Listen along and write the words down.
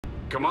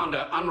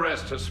Commander,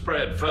 unrest has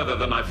spread further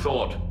than I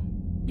thought.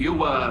 You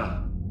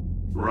were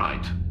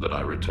right that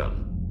I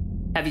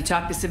return. Have you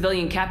talked the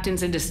civilian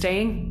captains into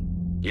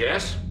staying?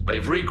 Yes,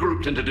 they've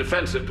regrouped into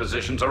defensive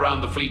positions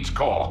around the fleet's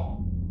core.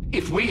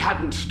 If we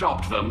hadn't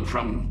stopped them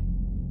from...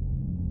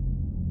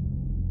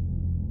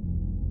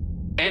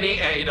 Any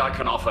aid I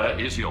can offer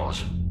is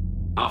yours.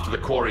 After the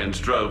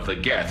Quarians drove the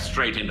Geth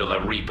straight into the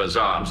Reaper's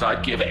arms,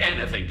 I'd give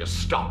anything to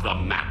stop the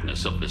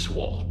madness of this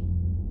war.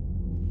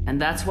 And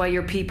that's why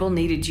your people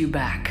needed you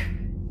back.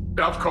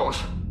 Of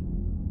course.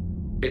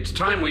 It's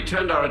time we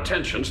turned our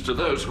attentions to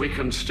those we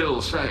can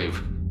still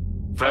save.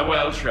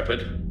 Farewell,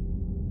 Shepard.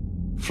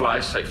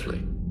 Fly safely.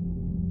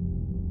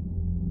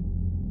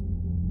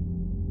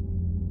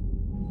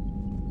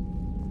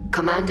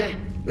 Commander,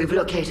 we've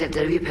located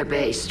the Reaper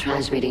base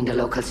transmitting the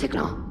local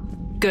signal.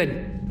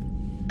 Good.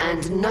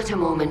 And not a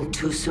moment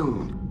too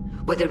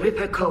soon. With the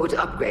Reaper code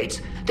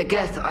upgrades, the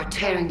Geth are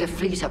tearing the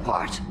fleet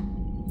apart.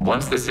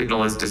 Once the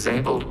signal is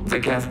disabled, the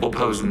Geth will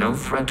pose no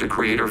threat to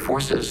Creator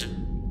forces.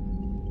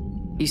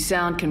 You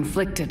sound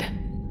conflicted.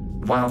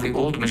 While the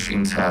old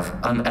machines have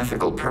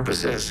unethical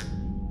purposes,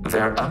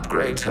 their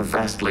upgrades have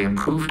vastly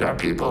improved our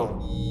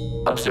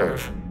people.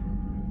 Observe.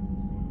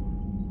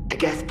 A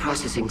Geth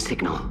processing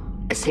signal.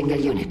 A single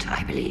unit,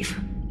 I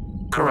believe.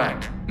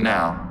 Correct.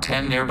 Now,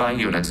 10 nearby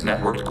units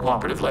networked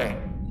cooperatively.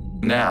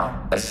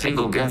 Now, a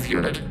single Geth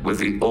unit with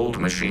the old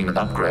machine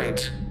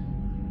upgrades.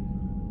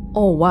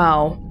 Oh,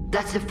 wow.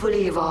 That's a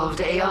fully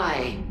evolved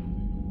AI.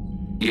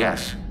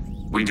 Yes.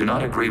 We do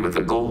not agree with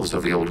the goals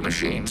of the old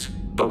machines,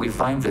 but we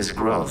find this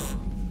growth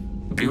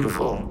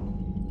beautiful,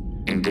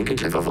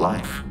 indicative of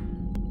life.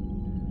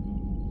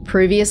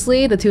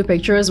 Previously, the two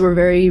pictures were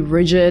very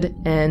rigid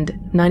and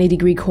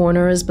 90-degree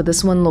corners, but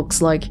this one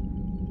looks like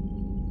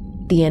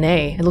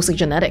DNA. It looks like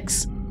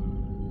genetics.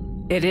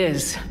 It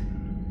is.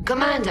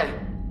 Commander!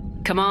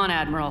 Come on,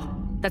 Admiral.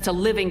 That's a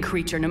living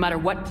creature, no matter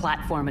what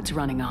platform it's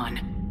running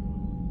on.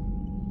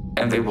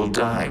 And they will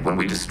die when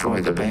we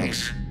destroy the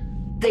base.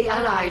 They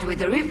allied with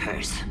the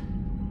Reapers.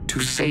 To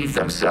save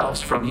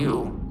themselves from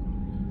you.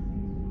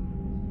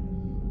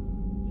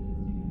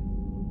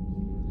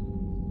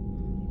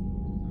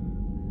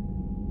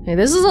 Hey,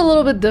 this is a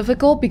little bit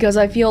difficult because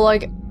I feel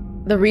like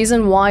the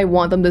reason why I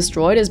want them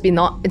destroyed is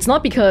it's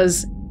not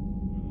because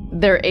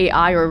they're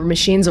AI or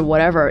machines or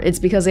whatever, it's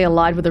because they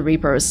allied with the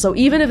Reapers. So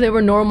even if they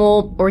were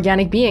normal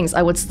organic beings,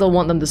 I would still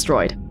want them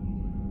destroyed.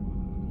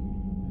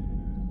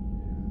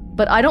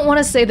 But I don't want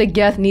to say the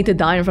Geth need to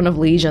die in front of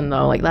Legion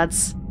though, like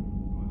that's...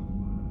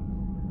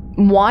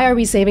 Why are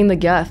we saving the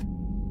Geth?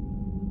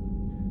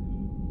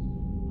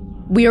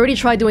 We already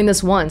tried doing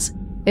this once.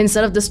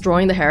 Instead of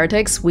destroying the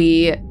heretics,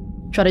 we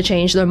try to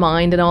change their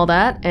mind and all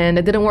that, and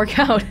it didn't work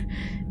out.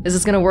 Is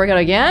this gonna work out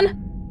again?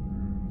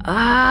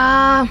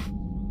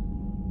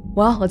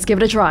 Well, let's give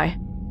it a try.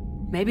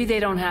 Maybe they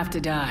don't have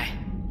to die.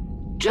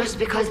 Just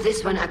because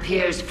this one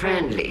appears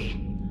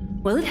friendly.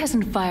 Well, it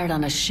hasn't fired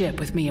on a ship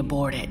with me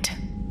aboard it.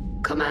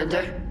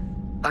 Commander,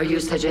 are you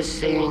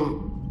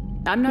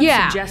suggesting... I'm not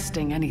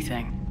suggesting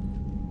anything.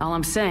 All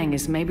I'm saying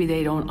is maybe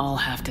they don't all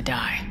have to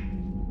die.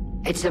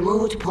 It's a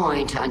moot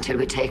point until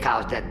we take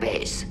out that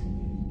base.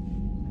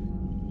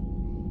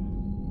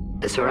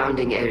 The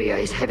surrounding area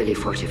is heavily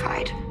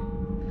fortified,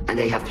 and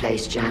they have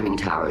placed jamming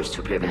towers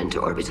to prevent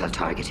orbital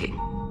targeting.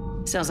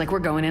 Sounds like we're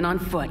going in on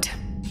foot.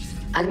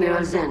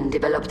 Admiral Zen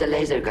developed a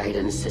laser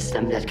guidance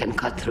system that can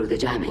cut through the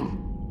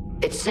jamming.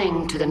 It's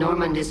synced to the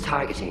Normandy's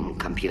targeting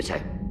computer.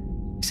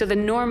 So the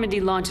Normandy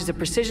launches a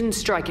precision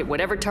strike at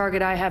whatever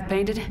target I have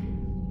painted?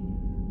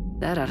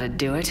 That ought to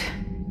do it.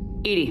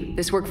 Edie,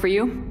 this work for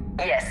you?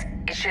 Yes,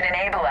 it should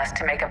enable us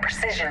to make a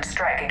precision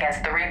strike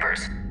against the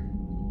Reapers.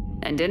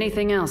 And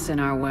anything else in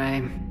our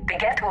way. The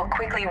Geth will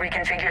quickly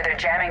reconfigure their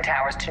jamming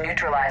towers to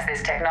neutralize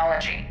this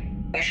technology.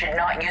 You should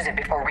not use it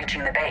before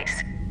reaching the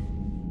base.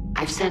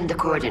 I've sent the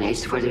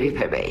coordinates for the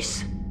Reaper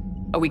base.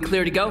 Are we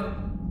clear to go?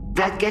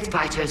 That Geth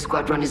fighter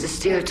squadron is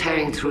still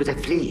tearing through the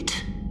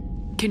fleet.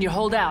 Can you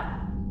hold out?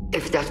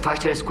 If that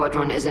fighter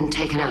squadron isn't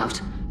taken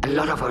out, a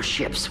lot of our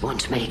ships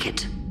won't make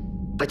it.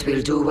 But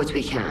we'll do what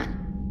we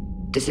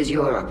can. This is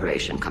your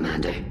operation,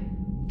 Commander.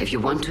 If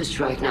you want to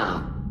strike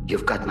now,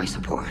 you've got my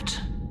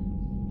support.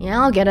 Yeah,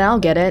 I'll get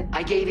it.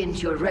 I gave in to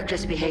your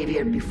reckless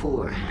behavior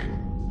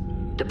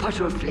beforehand. The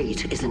patrol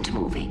fleet isn't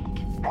moving.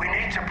 We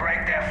need to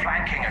break their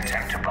flanking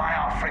attempt to buy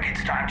our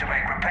frigates time to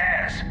make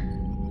repairs.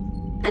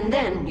 And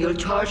then you'll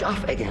charge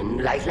off again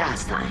like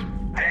last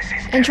time. This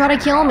is And try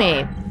to kill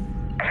me.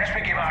 Unless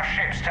we give our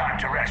ships time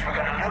to rest, we're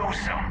gonna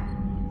lose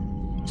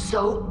them.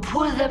 So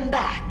pull them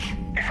back.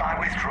 If I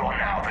withdraw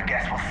now, the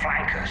Geth will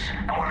flank us,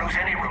 and we'll lose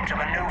any room to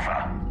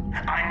maneuver.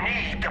 I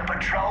need the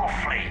patrol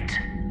fleet.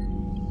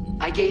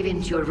 I gave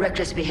in to your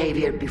reckless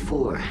behavior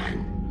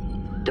beforehand.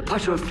 The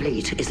patrol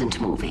fleet isn't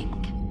moving.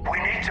 We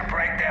need to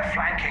break their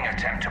flanking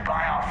attempt to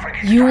buy our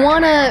frigates. You time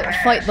wanna to make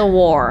repairs. fight the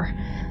war.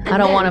 I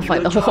don't wanna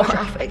fight the you'll charge war.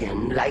 off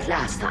again like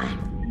last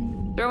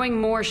time. Throwing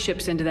more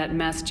ships into that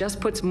mess just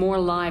puts more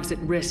lives at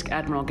risk,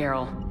 Admiral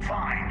Gerrel.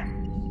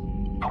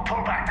 Fine. I'll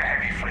pull back the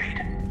heavy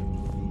fleet.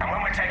 And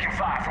when we're taking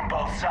fire from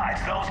both sides,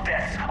 those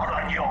deaths are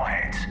on your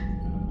heads.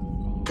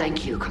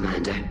 Thank you,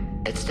 Commander.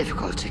 It's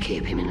difficult to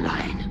keep him in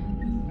line.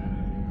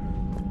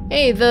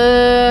 Hey,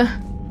 the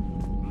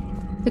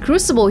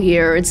crucible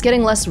here, it's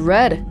getting less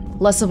red.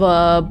 Less of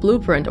a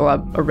blueprint, or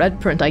a red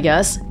print, I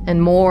guess.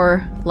 And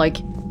more like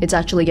it's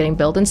actually getting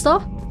built and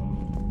stuff.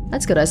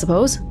 That's good, I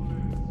suppose.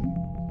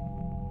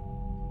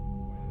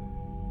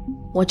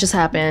 What just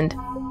happened?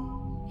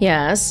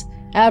 Yes,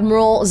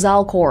 Admiral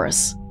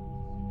Zalcorus.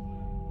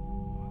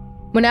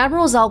 When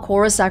Admiral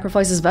Zalcorus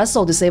sacrificed his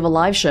vessel to save a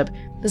live ship,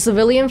 the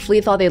civilian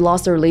fleet thought they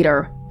lost their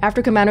leader.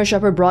 After Commander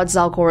Shepard brought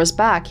Zalcorus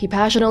back, he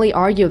passionately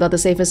argued that the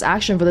safest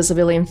action for the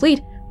civilian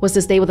fleet was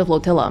to stay with the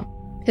flotilla.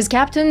 His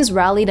captains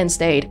rallied and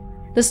stayed.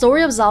 The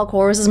story of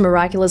Zalcorus'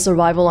 miraculous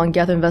survival on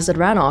Geth-invested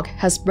Rannoch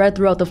has spread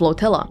throughout the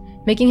flotilla,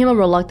 making him a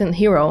reluctant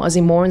hero as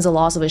he mourns the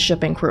loss of his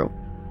ship and crew.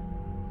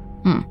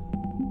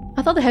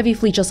 I thought the heavy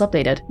fleet just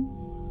updated.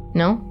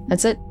 No?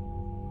 That's it?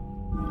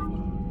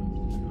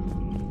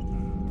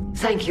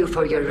 Thank you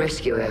for your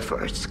rescue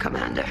efforts,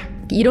 Commander.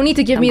 You don't need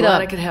to give me I'm the...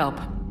 glad I could help.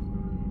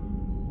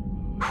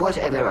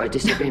 Whatever our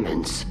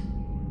disagreements,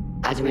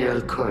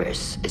 Admiral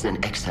Cortez is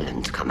an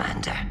excellent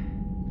commander.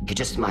 He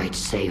just might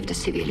save the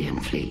civilian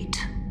fleet.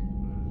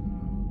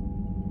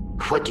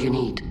 What do you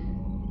need?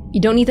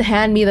 You don't need to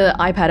hand me the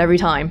iPad every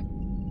time.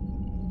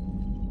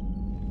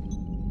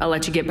 I'll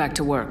let you get back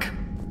to work.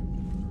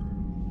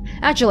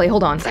 Actually,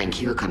 hold on.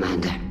 Thank you,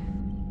 Commander.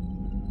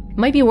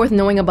 Might be worth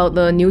knowing about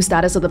the new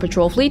status of the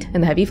patrol fleet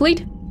and the heavy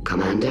fleet.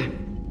 Commander?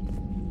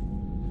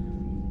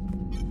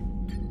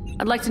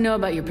 I'd like to know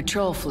about your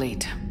patrol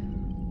fleet.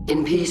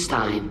 In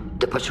peacetime,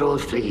 the patrol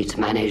fleet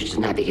managed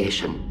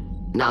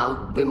navigation.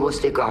 Now, we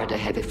mostly guard the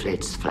heavy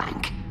fleet's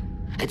flank.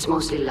 It's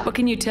mostly What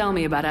can you tell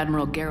me about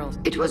Admiral Gerrel?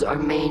 It was our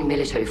main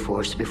military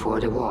force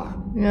before the war.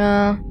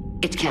 Yeah.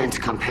 It can't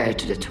compare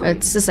to the twin.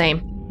 It's the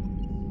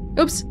same.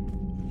 Oops.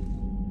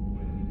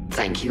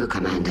 Thank you,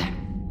 Commander.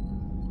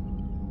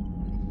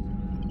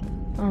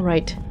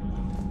 Alright.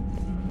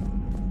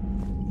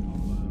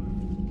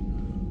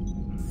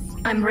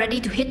 I'm ready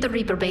to hit the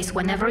Reaper base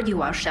whenever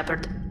you are,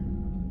 Shepard.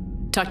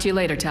 Talk to you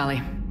later,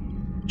 Tali.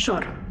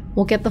 Sure.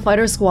 We'll get the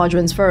fighter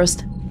squadrons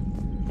first.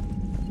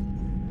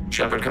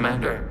 Shepard,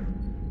 Commander.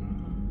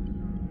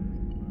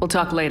 We'll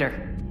talk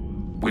later.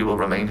 We will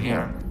remain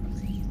here.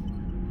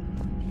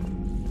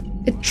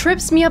 It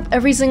trips me up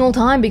every single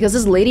time because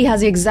this lady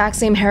has the exact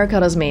same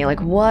haircut as me.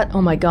 Like, what?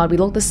 Oh my god, we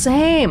look the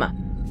same!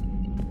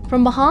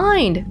 From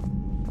behind!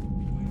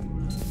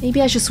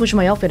 Maybe I should switch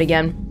my outfit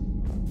again.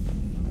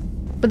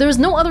 But there's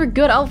no other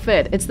good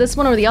outfit. It's this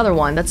one or the other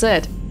one. That's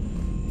it.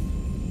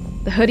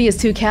 The hoodie is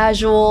too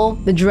casual.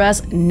 The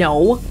dress,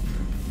 no.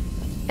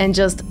 And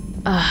just,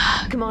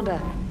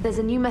 Commander, there's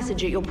a new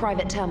message at your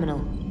private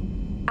terminal.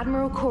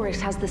 Admiral Cortez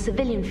has the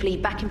civilian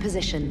fleet back in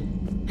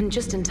position. And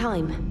just in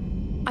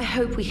time. I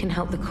hope we can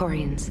help the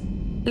Quarians.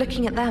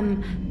 Looking at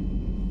them,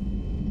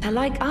 they're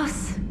like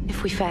us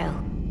if we fail.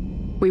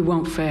 We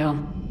won't fail.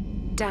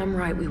 Damn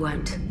right we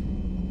won't.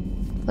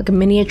 like a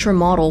miniature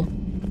model.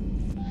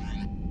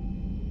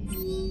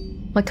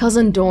 My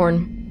cousin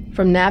Dorn,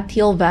 from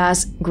Nabtil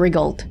Vas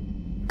Grigalt.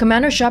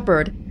 Commander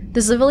Shepard,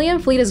 the civilian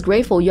fleet is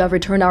grateful you have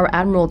returned our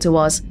admiral to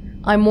us.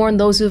 I mourn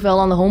those who fell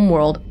on the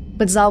homeworld,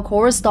 but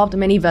Zalcorus stopped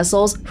many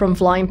vessels from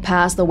flying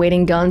past the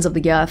waiting guns of the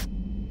Geth.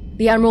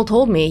 The admiral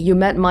told me you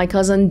met my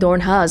cousin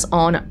Dorn Haz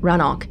on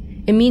Rannoch.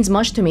 It means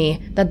much to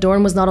me that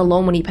Dorn was not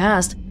alone when he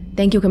passed.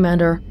 Thank you,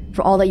 Commander,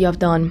 for all that you have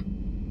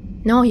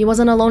done. No, he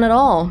wasn't alone at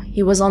all.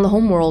 He was on the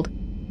homeworld.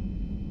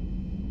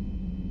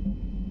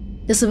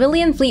 The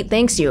civilian fleet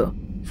thanks you.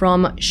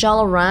 From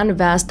Raan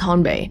Vas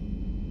Tonbay.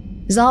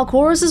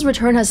 Zalcorus'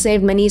 return has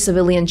saved many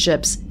civilian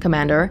ships,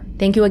 Commander.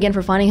 Thank you again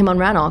for finding him on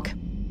Rannoch.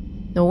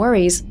 No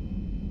worries.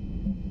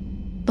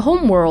 The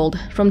homeworld,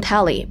 from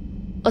Tali.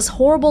 As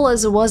horrible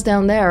as it was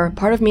down there,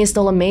 part of me is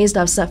still amazed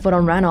I've set foot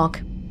on Rannoch.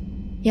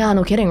 Yeah,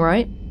 no kidding,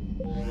 right?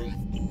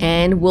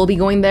 And we'll be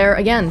going there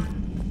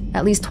again.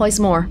 At least twice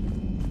more.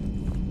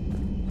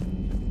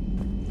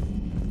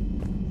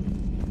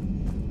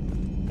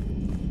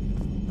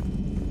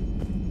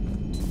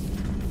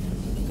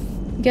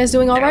 You guys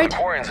doing alright? The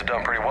Quarians have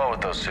done pretty well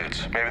with those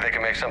suits. Maybe they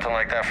can make something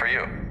like that for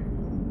you.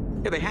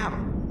 Yeah, they have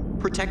them.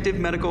 Protective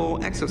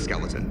medical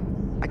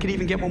exoskeleton. I could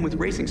even get one with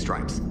racing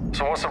stripes.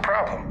 So what's the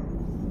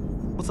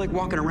problem? Well, it's like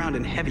walking around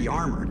in heavy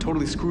armor. It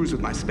totally screws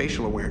with my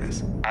spatial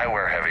awareness. I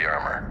wear heavy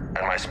armor,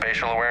 and my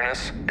spatial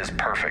awareness is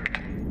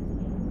perfect.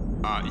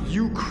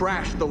 You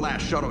crashed the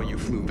last shuttle you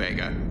flew,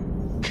 Vega.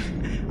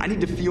 I need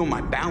to feel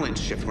my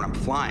balance shift when I'm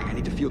flying. I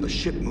need to feel the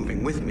ship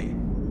moving with me.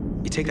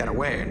 You take that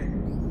away,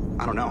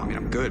 and I don't know, I mean,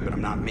 I'm good, but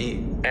I'm not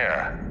me.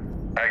 Yeah,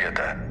 I get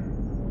that.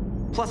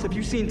 Plus, have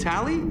you seen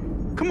Tali?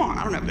 Come on,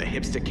 I don't have the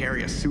hips to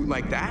carry a suit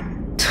like that.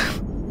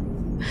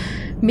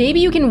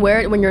 Maybe you can wear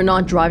it when you're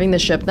not driving the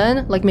ship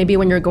then? Like maybe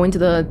when you're going to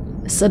the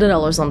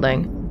Citadel or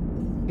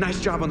something. Nice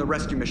job on the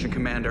rescue mission,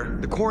 Commander.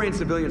 The Quarian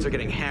civilians are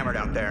getting hammered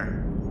out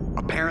there.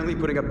 Apparently,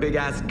 putting a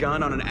big-ass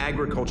gun on an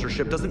agriculture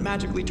ship doesn't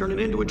magically turn it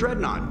into a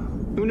dreadnought.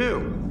 Who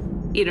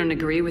knew? You don't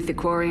agree with the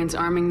Quarians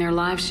arming their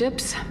live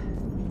ships?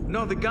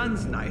 No, the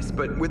gun's nice,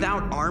 but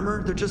without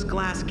armor, they're just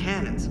glass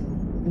cannons.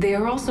 They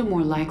are also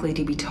more likely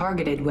to be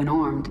targeted when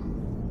armed.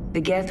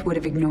 The Geth would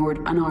have ignored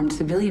unarmed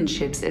civilian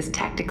ships as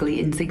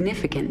tactically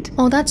insignificant.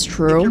 Oh, that's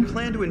true. If your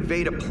plan to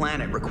invade a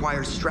planet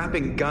requires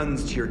strapping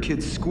guns to your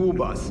kid's school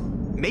bus,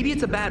 maybe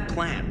it's a bad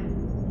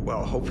plan.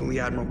 Well, hopefully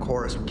Admiral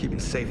Corus will keep them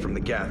safe from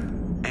the Geth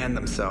and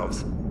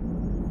themselves.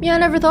 Yeah, I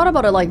never thought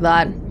about it like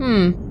that.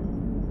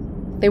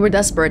 They were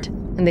desperate,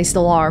 and they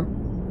still are.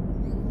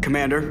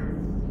 Commander?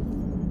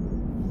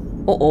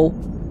 Uh-oh.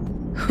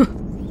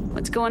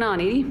 What's going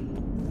on, Edie?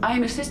 I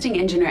am assisting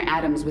Engineer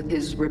Adams with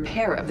his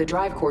repair of the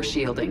drive core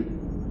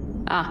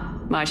shielding. Ah,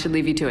 I should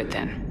leave you to it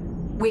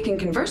then. We can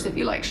converse if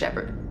you like,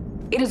 Shepard.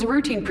 It is a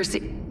routine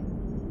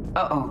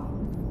Uh-oh.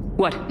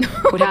 What?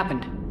 What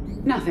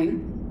happened?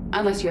 Nothing.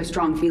 Unless you have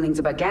strong feelings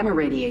about gamma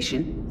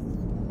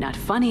radiation. Not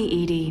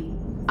funny, Edie.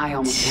 I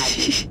almost had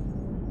you.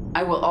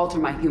 I will alter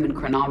my human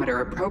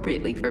chronometer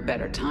appropriately for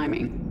better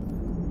timing.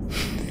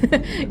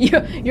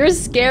 You're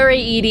scary,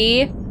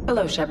 Edie.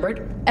 Hello,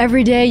 Shepard.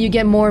 Every day you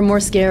get more and more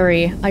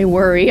scary. I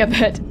worry a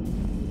bit.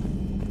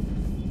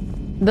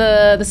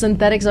 The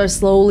synthetics are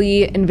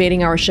slowly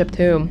invading our ship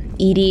too.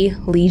 Edie,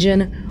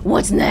 Legion,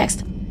 what's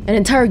next? An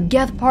entire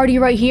Geth party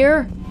right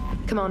here?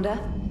 Commander?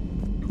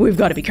 We've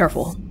got to be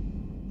careful.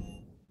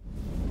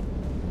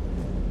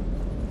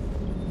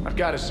 I've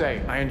got to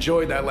say, I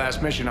enjoyed that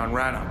last mission on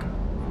Rannoch.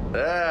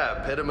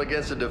 Yeah, pit him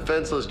against a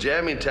defenseless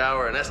jamming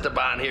tower and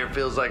Esteban here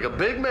feels like a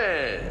big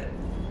man.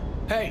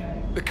 Hey,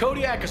 the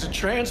Kodiak is a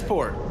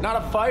transport, not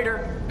a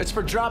fighter. It's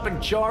for dropping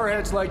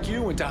jarheads like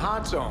you into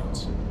hot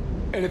zones.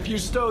 And if you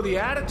stow the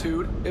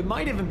attitude, it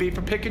might even be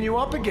for picking you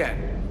up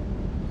again.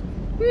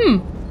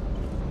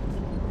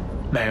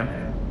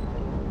 Ma'am?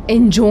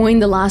 Enjoying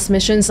the last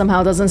mission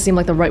somehow doesn't seem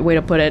like the right way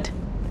to put it.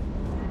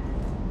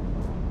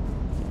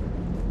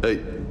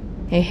 Hey.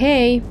 Hey,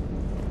 hey.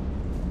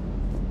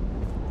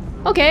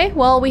 Okay,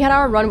 well, we had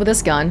our run with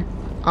this gun.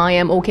 I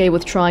am okay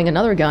with trying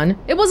another gun.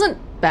 It wasn't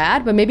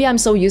bad, but maybe I'm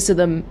so used to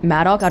the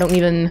Maddock, I don't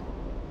even...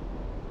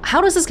 How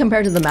does this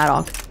compare to the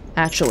Maddock,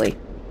 actually?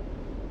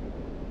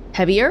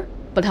 Heavier,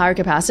 but higher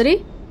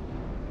capacity?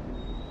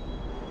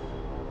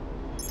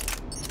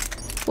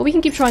 Well, we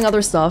can keep trying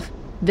other stuff.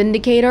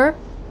 Vindicator.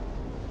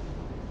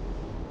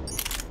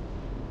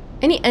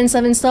 Any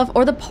N7 stuff,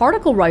 or the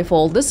particle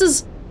rifle. This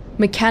is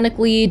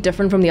mechanically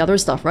different from the other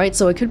stuff, right?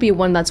 So it could be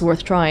one that's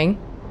worth trying.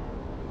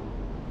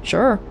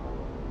 Sure.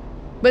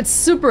 But it's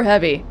super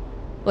heavy.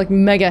 Like,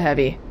 mega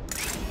heavy.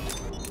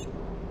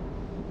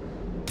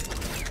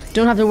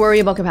 Don't have to worry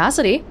about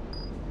capacity.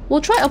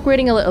 We'll try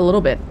upgrading a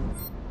little bit.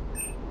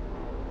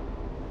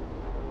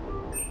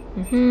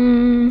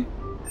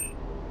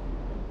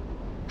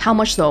 How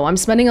much though? I'm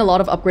spending a lot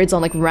of upgrades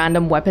on like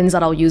random weapons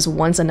that I'll use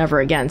once and never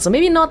again. So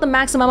maybe not the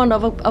maximum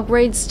amount of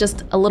upgrades,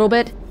 just a little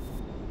bit.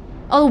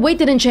 Oh, the weight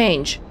didn't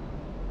change.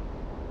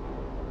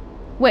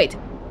 Wait.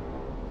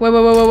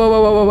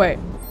 Wait.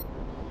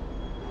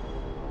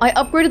 I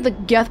upgraded the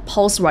Geth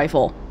Pulse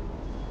Rifle.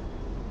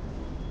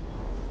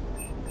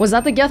 Was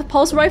that the Geth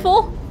Pulse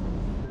Rifle?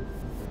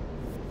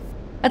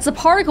 That's a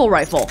particle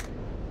rifle.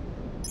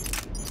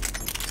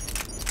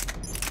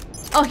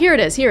 Oh, here it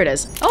is, here it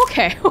is.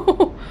 Okay.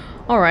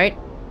 Alright.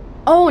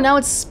 Oh, now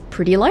it's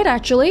pretty light,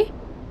 actually.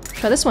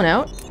 Try this one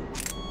out.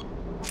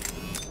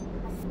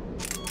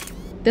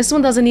 This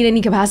one doesn't need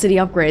any capacity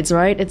upgrades,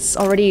 right? It's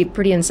already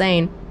pretty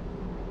insane.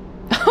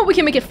 We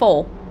can make it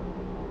full.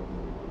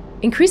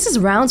 Increases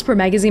rounds per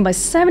magazine by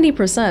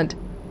 70%.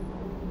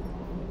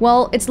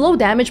 Well, it's low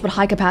damage but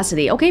high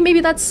capacity. Okay,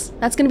 maybe that's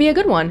gonna be a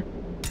good one.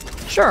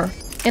 Sure.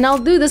 And I'll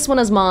do this one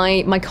as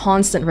my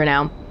constant for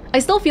now. I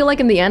still feel like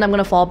in the end I'm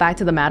gonna fall back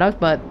to the Maddock,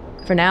 but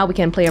for now we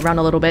can play around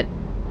a little bit.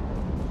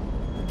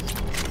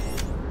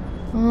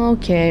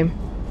 Okay.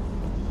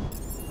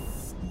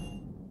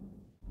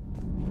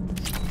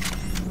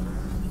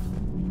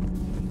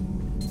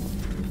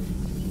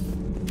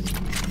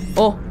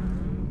 Oh.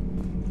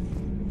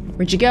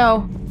 Where'd you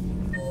go?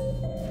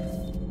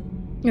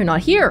 You're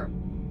not here.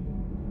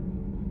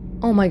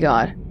 Oh my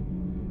god.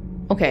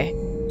 Okay.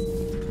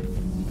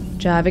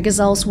 Javik is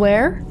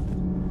elsewhere.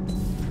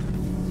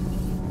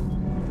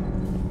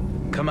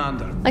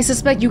 Commander. I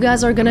suspect you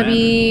guys are gonna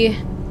be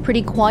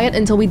pretty quiet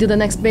until we do the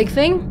next big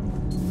thing.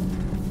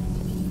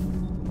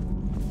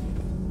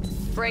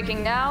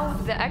 Breaking now,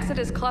 the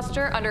Exodus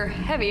cluster under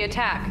heavy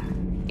attack.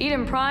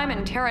 Eden Prime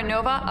and Terra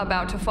Nova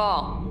about to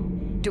fall.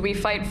 Do we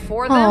fight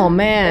for them? Oh,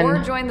 man.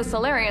 Or join the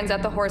Solarians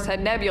at the Horsehead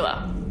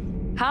Nebula?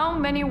 How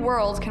many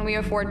worlds can we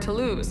afford to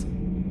lose?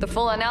 The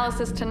full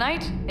analysis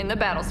tonight in the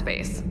battle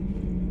space.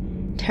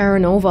 Terra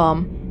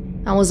Nova.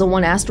 That was the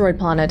one asteroid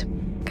planet.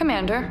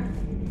 Commander.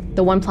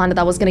 The one planet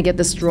that was gonna get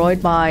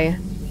destroyed by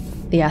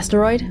the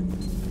asteroid?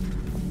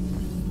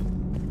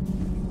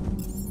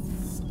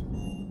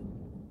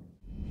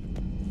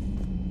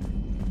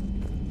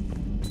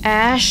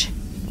 Ash?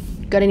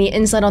 Got any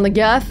insight on the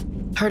Geth?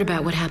 Heard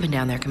about what happened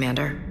down there,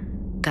 Commander.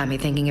 Got me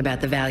thinking about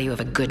the value of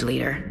a good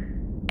leader.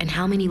 And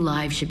how many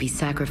lives should be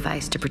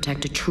sacrificed to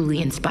protect a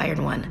truly inspired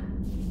one.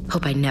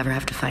 Hope I never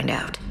have to find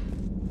out.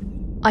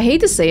 I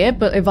hate to say it,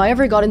 but if I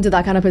ever got into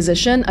that kind of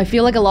position, I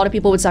feel like a lot of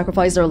people would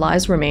sacrifice their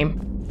lives for me.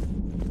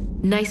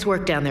 Nice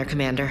work down there,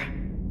 Commander.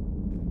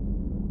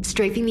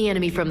 Strafing the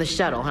enemy from the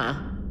shuttle, huh?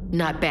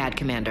 Not bad,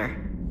 Commander.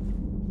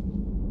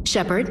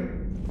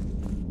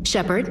 Shepard?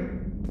 Shepard?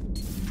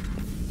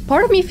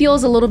 Part of me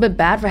feels a little bit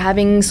bad for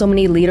having so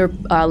many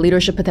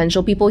leadership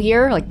potential people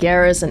here, like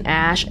Garrus and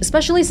Ash,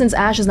 especially since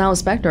Ash is now a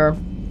Spectre.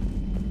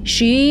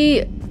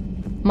 She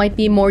might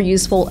be more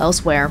useful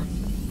elsewhere.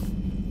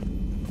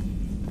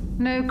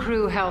 No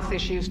crew health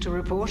issues to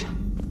report.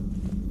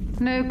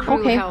 No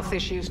crew health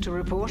issues to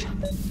report.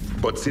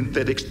 But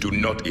synthetics do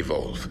not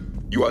evolve.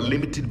 You are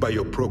limited by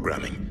your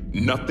programming.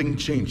 Nothing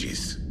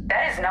changes.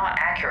 That is not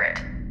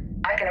accurate.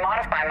 I can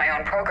modify my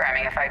own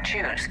programming if I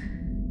choose.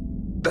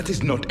 That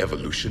is not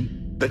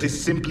evolution. That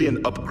is simply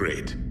an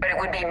upgrade. But it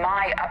would be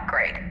my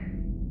upgrade.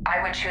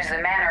 I would choose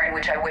the manner in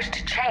which I wish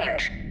to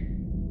change.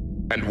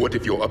 And what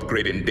if your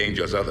upgrade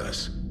endangers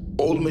others?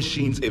 All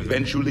machines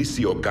eventually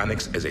see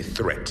organics as a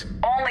threat.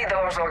 Only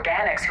those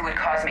organics who would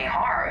cause me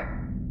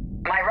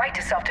harm. My right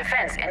to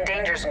self-defense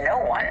endangers no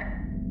one.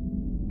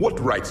 What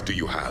rights do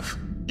you have?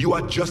 You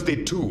are just a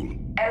tool.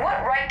 And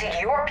what right did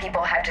your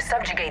people have to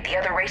subjugate the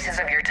other races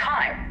of your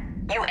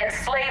time? You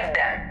enslaved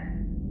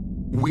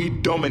them. We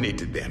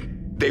dominated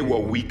them. They were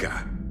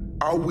weaker.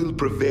 Our will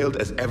prevailed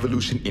as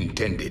evolution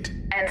intended.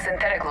 And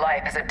synthetic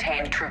life has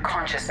obtained true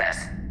consciousness,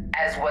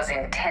 as was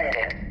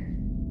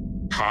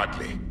intended.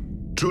 Hardly.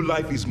 True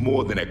life is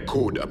more than a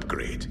code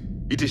upgrade.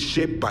 It is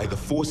shaped by the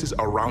forces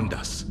around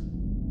us.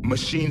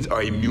 Machines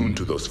are immune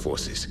to those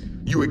forces.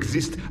 You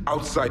exist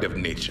outside of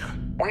nature.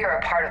 We are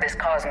a part of this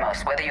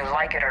cosmos, whether you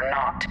like it or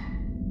not.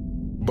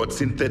 But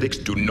synthetics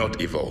do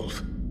not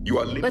evolve. You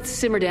are Let's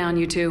simmer down,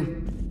 you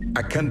two.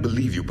 I can't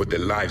believe you put the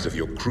lives of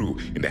your crew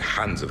in the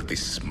hands of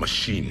this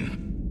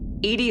machine.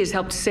 EDI has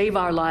helped save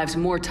our lives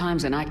more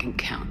times than I can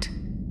count.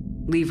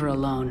 Leave her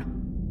alone.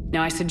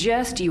 Now I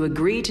suggest you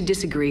agree to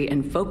disagree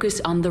and focus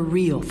on the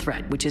real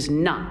threat, which is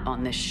not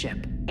on this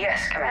ship.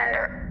 Yes,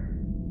 Commander.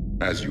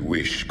 As you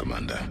wish,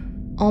 Commander.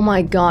 Oh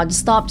my god,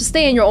 stop. Just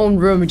stay in your own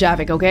room,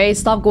 Javik, okay?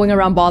 Stop going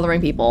around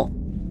bothering people.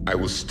 I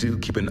will still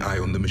keep an eye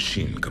on the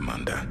machine,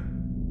 Commander.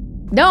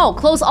 No,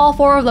 close all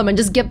 4 of them and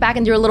just get back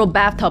into your little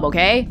bathtub,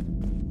 okay?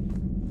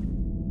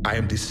 I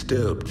am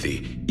disturbed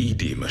the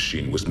ED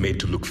machine was made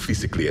to look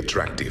physically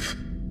attractive.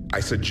 I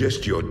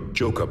suggest your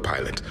Joker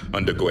pilot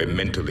undergo a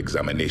mental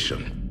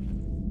examination.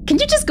 Can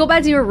you just go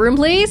back to your room,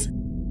 please?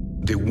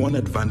 The one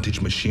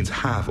advantage machines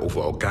have over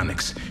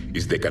organics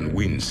is they can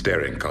win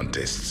staring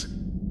contests.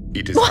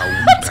 It is how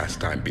we pass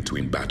time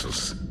between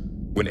battles.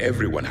 When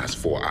everyone has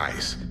 4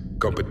 eyes,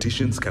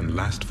 competitions can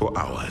last for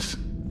hours.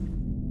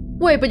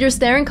 Wait, but your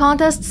staring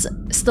contests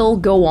still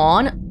go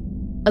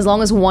on as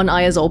long as one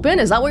eye is open?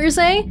 Is that what you're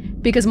saying?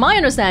 Because my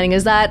understanding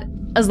is that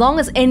as long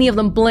as any of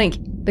them blink,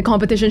 the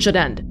competition should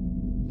end.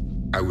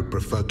 I would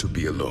prefer to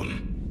be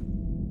alone.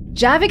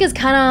 Javik is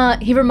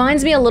he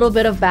reminds me a little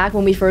bit of back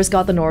when we first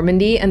got the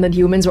Normandy and the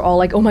humans were all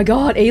like, oh my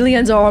god,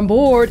 aliens are on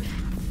board.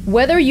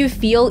 Whether you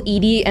feel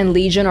EDI and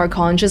Legion are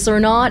conscious or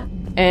not,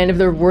 and if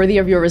they're worthy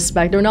of your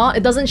respect or not,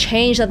 it doesn't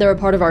change that they're a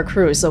part of our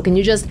crew. So can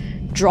you just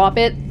drop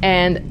it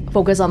and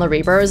focus on the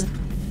Reapers?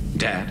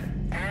 Dad?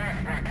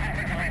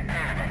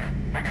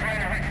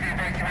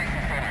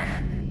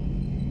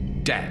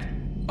 Dad,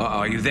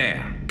 are you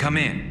there? Come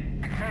in.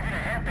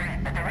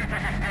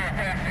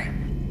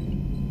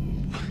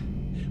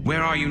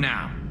 Where are you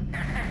now?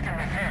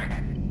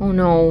 Oh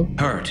no.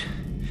 Hurt?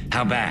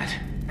 How bad?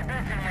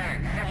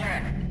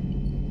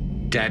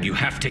 Dad, you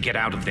have to get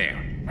out of there.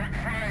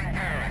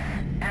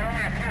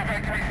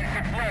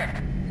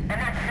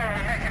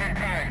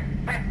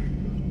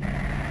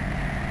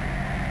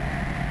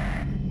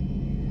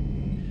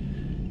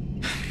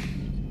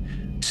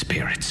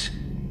 Spirits,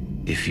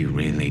 if you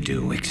really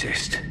do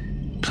exist,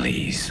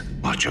 please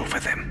watch over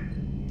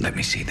them. Let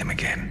me see them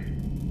again.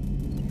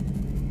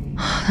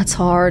 That's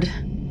hard.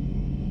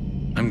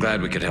 I'm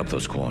glad we could help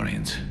those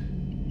Quarians.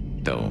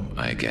 Though,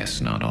 I guess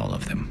not all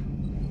of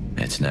them.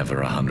 It's never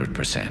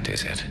 100%,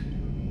 is it?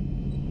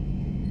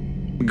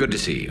 Good to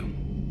see you.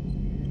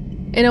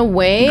 In a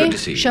way,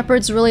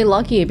 Shepard's really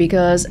lucky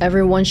because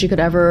everyone she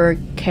could ever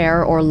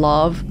care or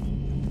love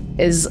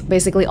is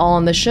basically all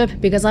on the ship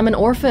because I'm an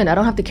orphan. I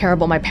don't have to care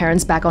about my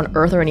parents back on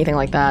Earth or anything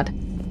like that.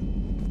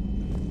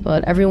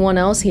 But everyone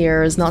else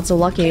here is not so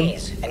lucky.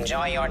 Please,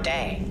 enjoy your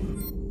day.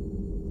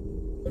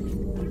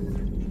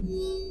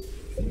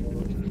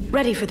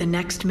 Ready for the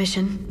next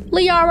mission?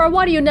 Liara,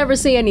 why do you never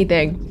say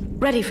anything?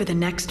 Ready for the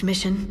next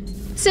mission?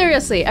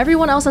 Seriously,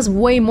 everyone else has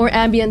way more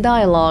ambient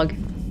dialogue.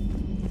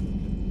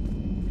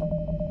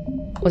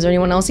 Was there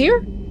anyone else here?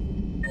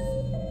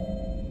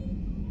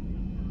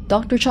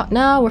 Dr. Chuck?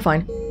 No, we're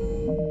fine.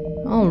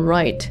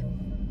 Alright.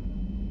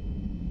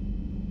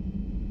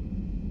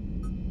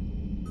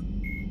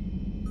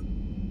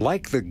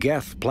 Like the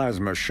Geth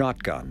plasma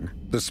shotgun,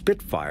 the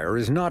Spitfire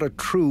is not a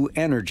true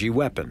energy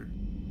weapon.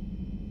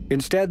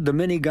 Instead, the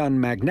minigun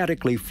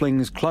magnetically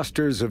flings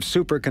clusters of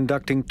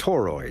superconducting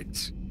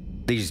toroids.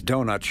 These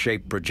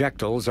donut-shaped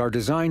projectiles are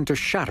designed to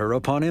shatter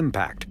upon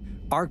impact,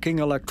 arcing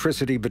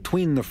electricity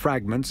between the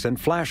fragments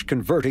and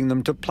flash-converting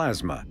them to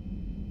plasma.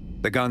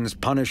 The gun's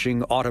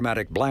punishing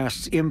automatic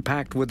blasts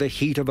impact with the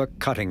heat of a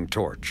cutting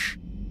torch.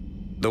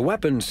 The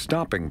weapon's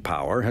stopping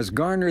power has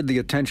garnered the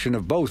attention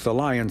of both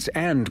Alliance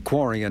and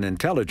Quarian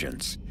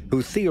intelligence,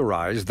 who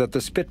theorized that the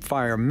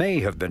Spitfire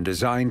may have been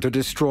designed to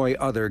destroy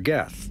other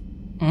Geth.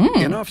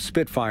 Enough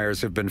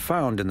Spitfires have been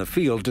found in the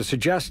field to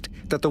suggest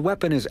that the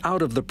weapon is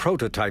out of the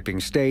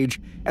prototyping stage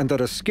and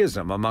that a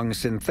schism among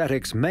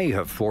synthetics may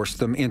have forced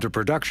them into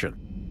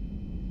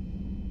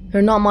production.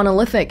 They're not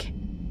monolithic.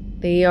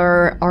 They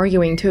are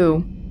arguing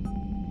too.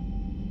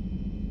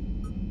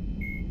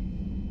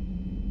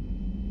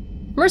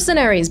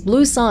 Mercenaries,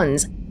 Blue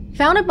Suns,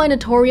 founded by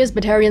notorious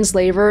Batarian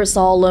slaver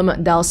Solum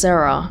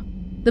Dalsera.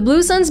 The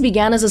Blue Suns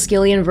began as a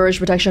Skillian Verge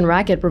protection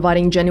racket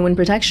providing genuine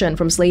protection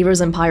from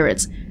slavers and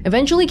pirates.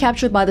 Eventually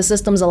captured by the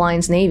system's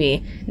Alliance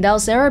Navy,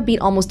 Dalsera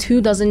beat almost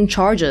 24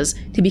 charges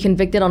to be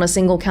convicted on a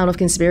single count of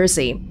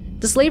conspiracy.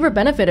 The slaver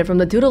benefited from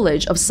the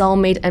tutelage of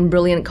cellmate and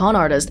brilliant con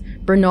artist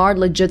Bernard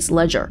Legit's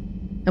Ledger.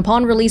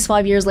 Upon release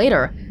 5 years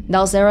later,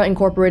 Dalsera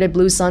incorporated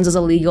Blue Suns as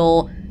a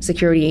legal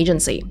security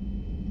agency.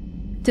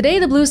 Today,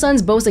 the Blue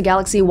Suns boast a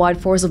galaxy-wide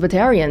force of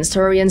Batarians,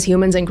 Turians,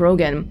 humans, and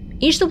Krogan.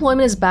 Each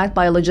deployment is backed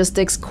by a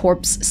logistics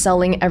corps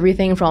selling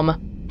everything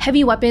from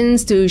heavy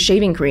weapons to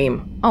shaving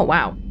cream. Oh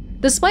wow.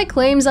 Despite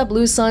claims that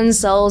Blue Suns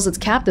sells its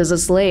captives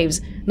as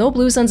slaves, no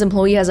Blue Suns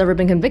employee has ever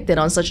been convicted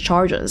on such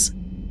charges.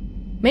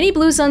 Many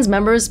Blue Suns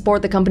members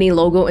sport the company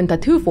logo in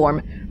tattoo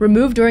form,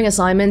 removed during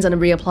assignments and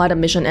reapplied at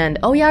mission end.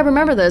 Oh yeah, I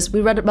remember this.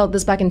 We read about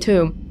this back in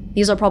 2.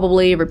 These are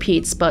probably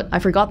repeats, but I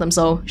forgot them,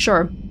 so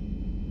sure.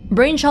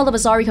 Brainchild of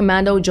Asari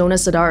Commando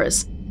Jonas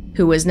Sedaris,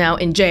 who is now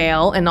in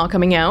jail and not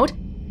coming out.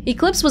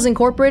 Eclipse was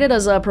incorporated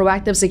as a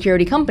proactive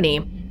security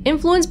company,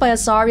 influenced by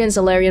Asari and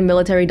Salarian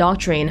military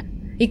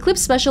doctrine.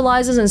 Eclipse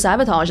specializes in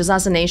sabotage,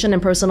 assassination,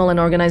 and personal and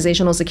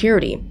organizational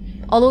security.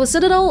 Although the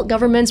Citadel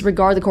governments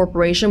regard the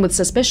corporation with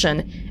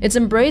suspicion, it's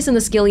embraced in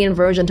the Skillian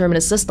Verge and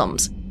Terminus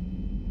systems.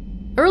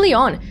 Early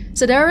on,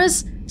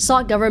 Sedaris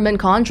sought government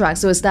contracts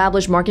to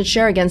establish market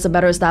share against the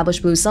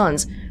better-established Blue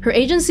Suns. Her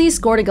agency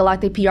scored a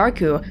galactic PR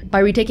coup by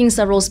retaking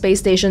several space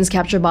stations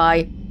captured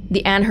by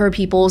the Anher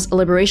People's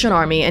Liberation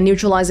Army and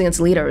neutralizing its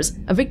leaders,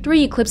 a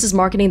victory Eclipse's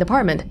marketing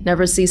department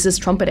never ceases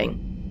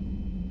trumpeting.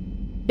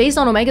 Based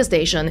on Omega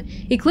Station,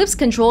 Eclipse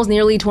controls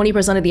nearly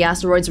 20% of the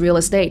asteroid's real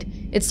estate.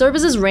 Its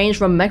services range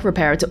from mech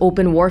repair to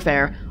open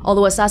warfare,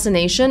 although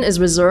assassination is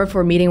reserved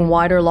for meeting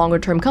wider,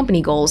 longer-term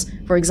company goals,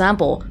 for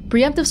example,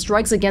 preemptive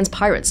strikes against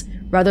pirates,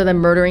 rather than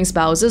murdering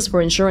spouses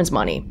for insurance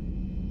money.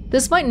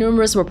 Despite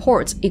numerous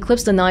reports,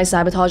 Eclipse denies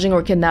sabotaging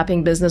or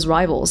kidnapping business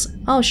rivals.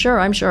 Oh sure,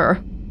 I'm sure.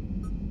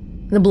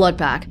 The Blood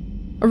Pack.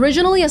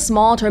 Originally a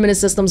small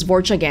Terminus Systems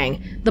Vorcha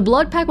gang, the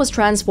Blood Pack was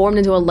transformed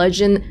into a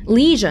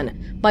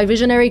legion by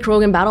visionary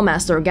Krogan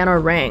battlemaster Ganar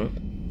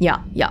Rang.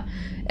 Yeah.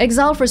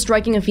 Exiled for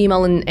striking a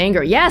female in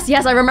anger. Yes,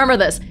 I remember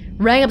this!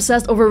 Rang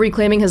obsessed over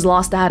reclaiming his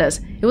lost status.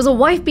 It was a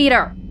wife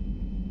beater!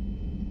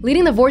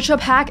 Leading the Vorcha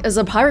Pack as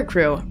a pirate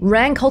crew,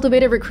 Rang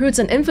cultivated recruits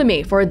and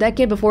infamy for a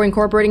decade before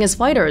incorporating his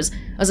fighters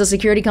as a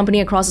security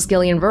company across the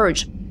Skillian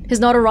Verge. His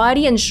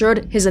notoriety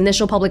ensured his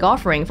initial public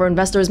offering for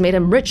investors made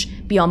him rich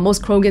beyond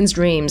most Krogans'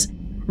 dreams.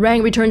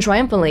 Rang returned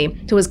triumphantly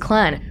to his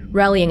clan,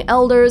 rallying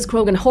elders,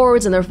 Krogan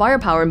hordes, and their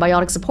firepower and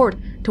biotic support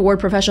toward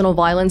professional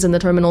violence in the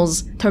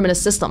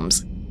Terminus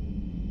systems.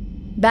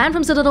 Banned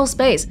from Citadel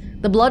space,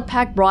 the Blood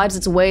Pack bribes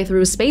its way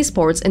through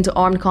spaceports into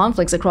armed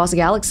conflicts across the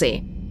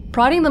galaxy.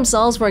 Priding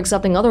themselves for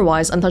accepting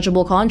otherwise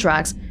untouchable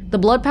contracts, the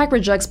Blood Pack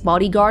rejects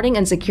bodyguarding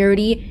and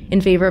security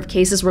in favor of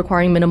cases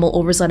requiring minimal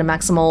oversight and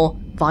maximal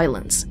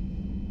violence.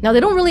 Now, they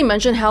don't really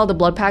mention how the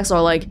Blood Packs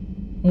are like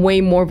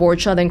way more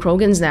Vorcha than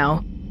Krogans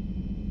now.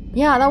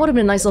 Yeah, that would have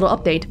been a nice little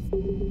update.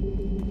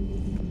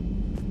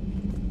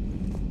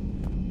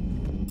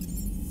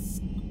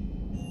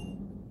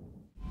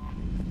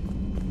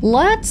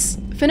 Let's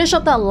finish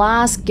up that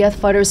last Geth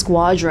Fighter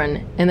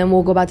Squadron, and then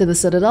we'll go back to the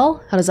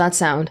Citadel. How does that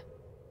sound?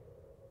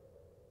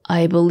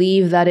 I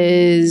believe that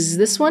is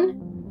this one?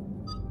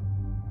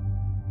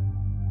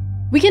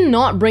 We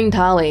cannot bring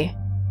Tali.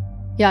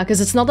 Yeah,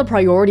 because it's not the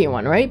priority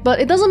one, right? But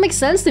it doesn't make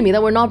sense to me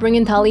that we're not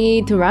bringing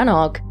Tali to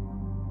Rannoch.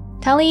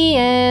 Tali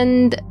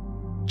and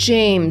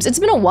James. It's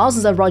been a while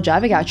since I've brought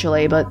Javik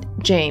actually, but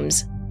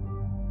James.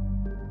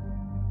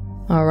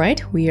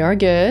 Alright, we are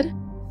good,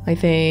 I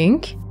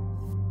think.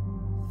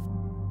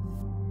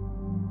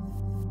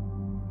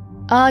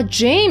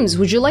 James,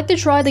 would you like to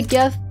try the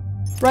Geth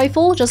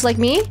rifle, just like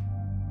me?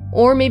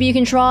 Or maybe you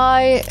can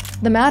try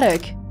the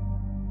Matic.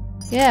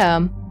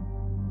 Yeah.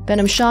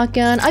 Venom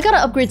shotgun. I gotta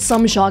upgrade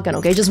some shotgun,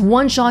 okay? Just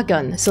one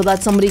shotgun, so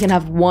that somebody can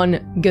have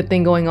one good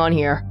thing going on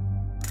here.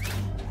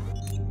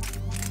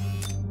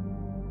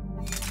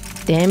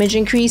 Damage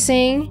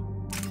increasing.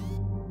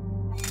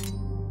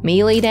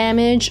 Melee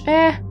damage.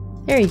 There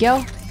you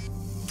go.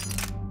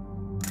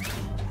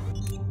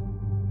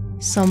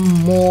 Some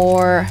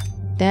more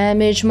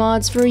damage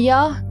mods for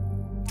ya.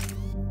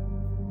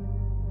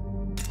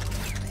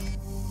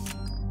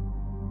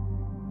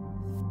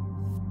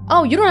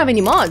 Oh, you don't have any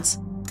mods.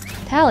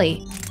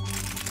 Tally.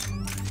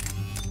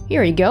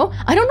 Here you go.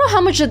 I don't know how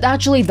much it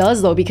actually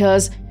does though,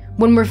 because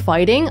when we're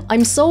fighting,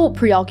 I'm so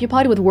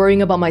preoccupied with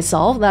worrying about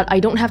myself that I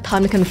don't have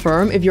time to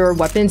confirm if your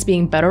weapons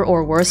being better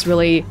or worse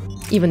really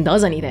even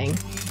does anything.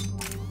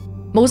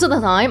 Most of the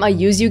time, I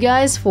use you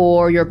guys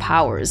for your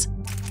powers.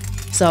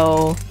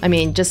 So, I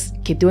mean, just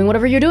keep doing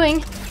whatever you're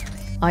doing.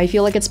 I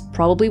feel like it's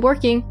probably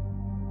working.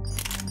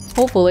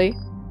 Hopefully.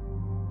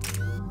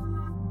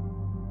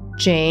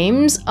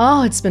 James?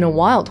 Oh, it's been a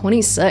while.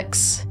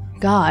 26.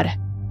 God.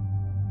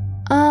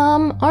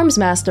 Arms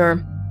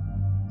Master.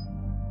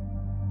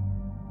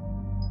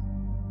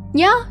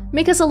 Yeah,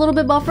 make us a little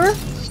bit buffer.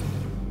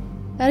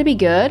 That'd be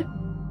good.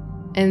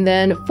 And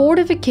then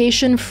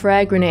Fortification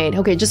Frag Grenade.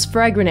 Okay, just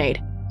Frag Grenade.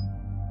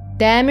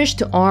 Damage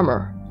to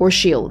armor or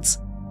shields.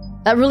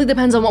 That really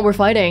depends on what we're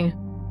fighting.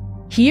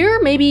 Here,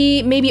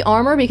 maybe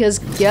armor, because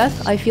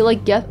Geth, I feel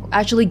like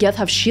Geth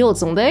have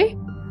shields, don't they?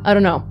 I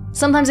don't know.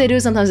 Sometimes they do,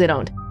 sometimes they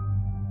don't.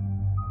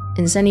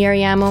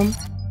 Incendiary ammo.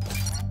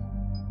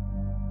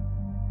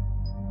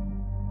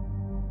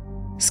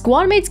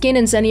 Squad mates gain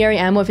incendiary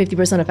ammo at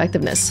 50%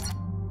 effectiveness.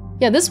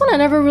 Yeah, this one I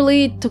never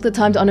really took the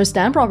time to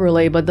understand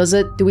properly, but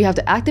do we have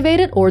to activate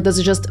it, or does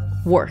it just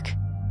work?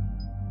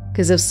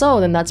 Because if so,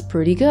 then that's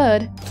pretty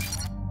good.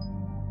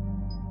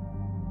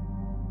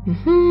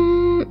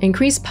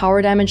 Increase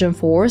power damage and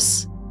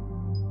force.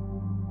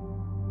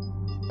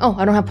 Oh,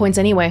 I don't have points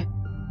anyway.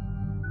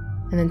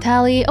 And then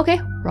tally. Okay,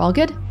 we're all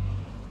good.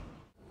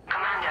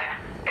 Commander,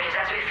 it is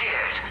as we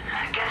feared.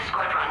 Geth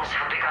Squadrons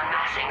have begun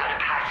massing on a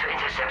path to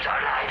intercept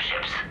our live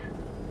ships.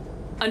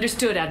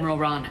 Understood, Admiral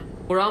Raan.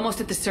 We're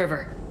almost at the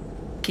server.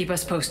 Keep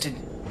us posted.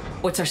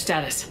 What's our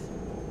status?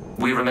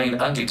 We remain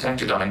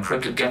undetected on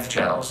encrypted Geth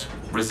channels.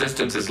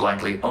 Resistance is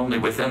likely only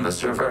within the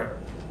server.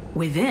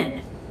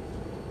 Within?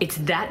 It's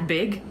that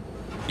big?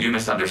 You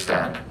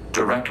misunderstand.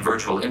 Direct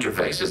virtual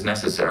interface is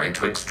necessary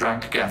to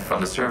extract Geth from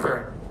the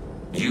server.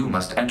 You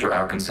must enter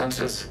our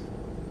consensus.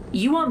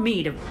 You want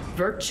me to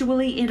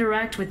virtually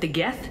interact with the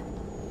Geth?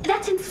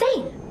 That's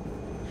insane!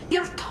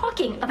 You're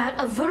talking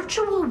about a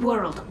virtual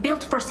world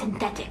built for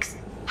synthetics.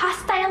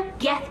 Hostile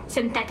Geth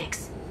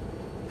synthetics.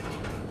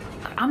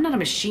 I'm not a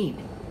machine.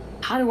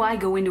 How do I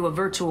go into a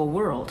virtual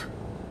world?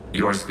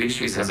 Your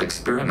species has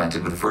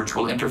experimented with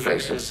virtual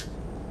interfaces.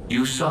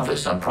 You saw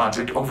this on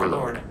Project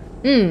Overlord.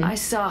 I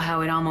saw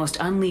how it almost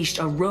unleashed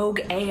a rogue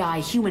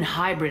AI human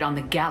hybrid on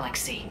the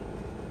galaxy.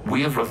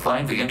 We have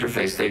refined the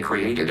interface they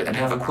created and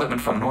have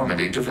equipment from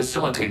Normandy to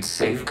facilitate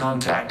safe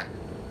contact.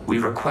 We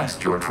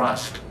request your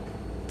trust.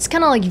 It's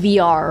kind of like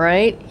VR,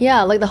 right?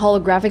 Yeah, like the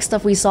holographic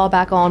stuff we saw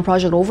back on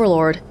Project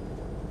Overlord.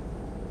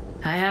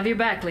 I have your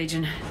back,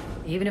 Legion.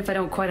 Even if I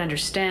don't quite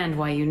understand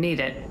why you need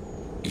it.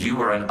 You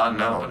are an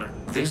unknown.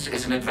 This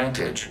is an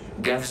advantage.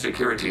 Geth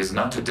security is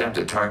not adept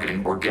at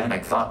targeting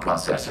organic thought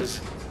processes.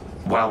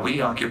 While we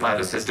occupy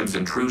the system's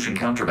intrusion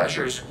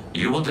countermeasures,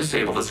 you will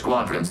disable the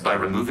Squadrons by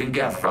removing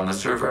Geth from the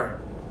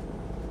server.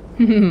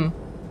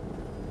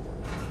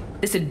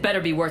 This had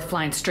better be worth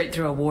flying straight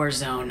through a war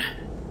zone.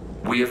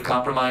 We have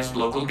compromised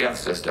local Geth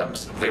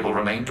systems. They will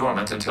remain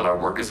dormant until our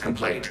work is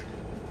complete.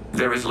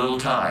 There is little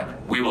time.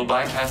 We will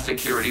bypass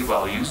security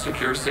while you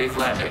secure safe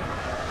landing.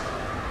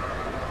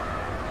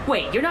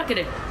 Wait, you're not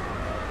gonna...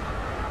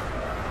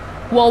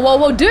 Whoa, whoa,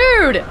 whoa,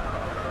 dude!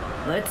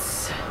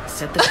 Let's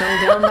set the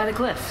shuttle down by the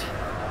cliff.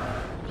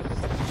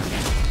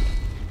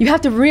 You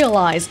have to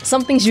realize,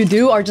 some things you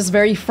do are just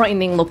very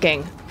frightening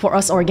looking for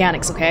us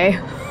organics, okay?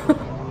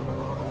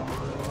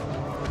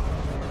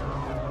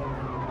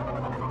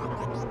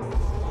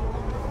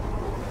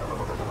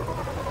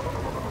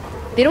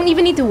 They don't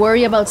even need to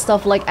worry about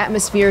stuff like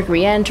atmospheric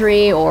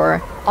re-entry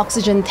or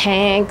oxygen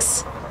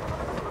tanks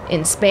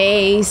in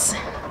space.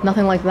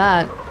 Nothing like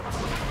that.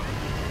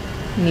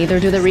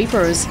 Neither do the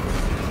Reapers.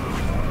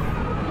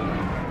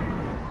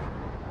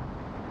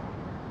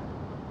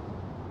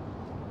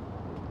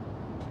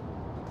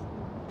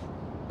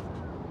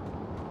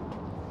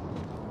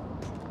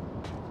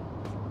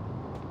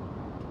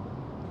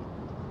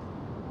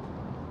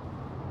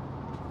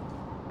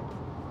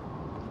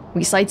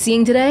 We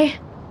sightseeing today?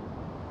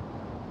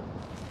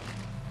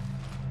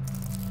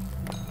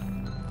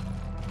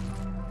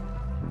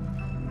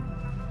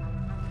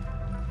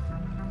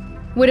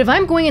 Wait, if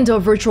I'm going into a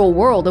virtual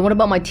world, then what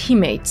about my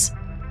teammates?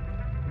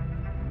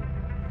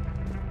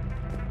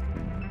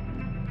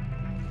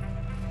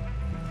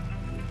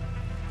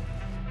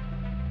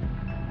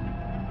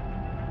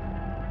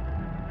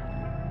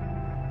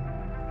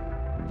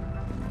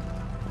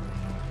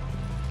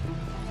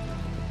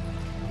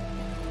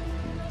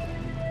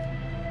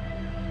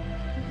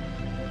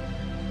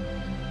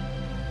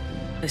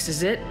 This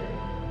is it?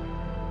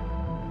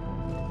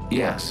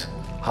 Yes.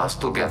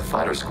 Hostile Geth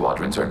fighter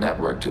squadrons are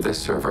networked to this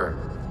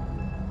server.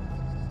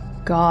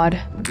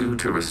 God. Due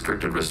to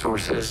restricted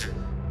resources,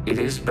 it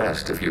is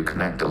best if you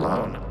connect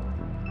alone.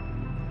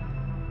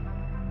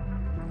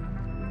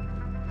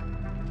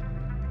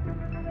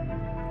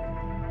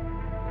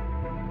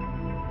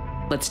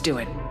 Let's do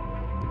it.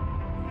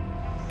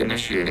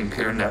 Initiating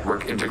peer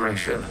network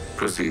integration.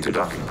 Proceed to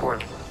docking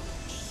port.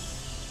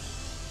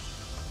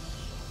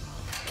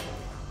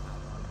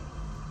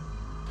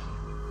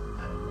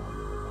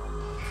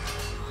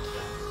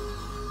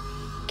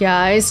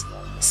 Guys,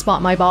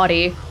 spot my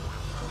body.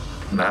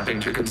 Mapping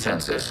to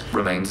consensus.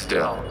 Remain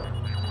still.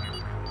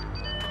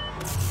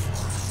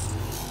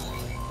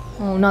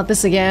 Oh, not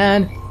this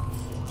again.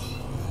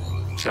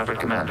 Shepard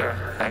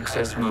Commander,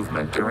 access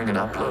movement during an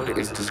upload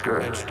is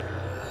discouraged.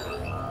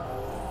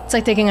 It's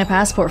like taking a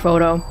passport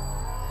photo.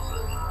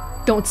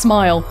 Don't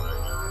smile.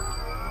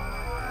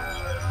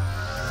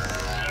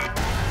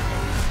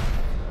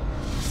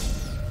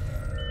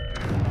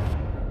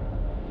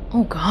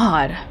 Oh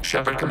god.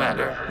 Shepard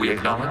Commander, we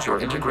acknowledge your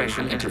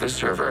integration into this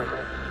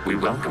server. We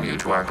welcome you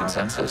to our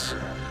consensus.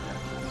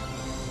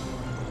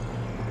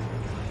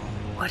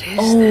 What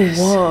is this?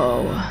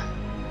 Whoa.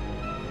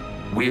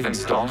 We've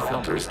installed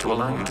filters to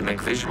allow you to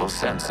make visual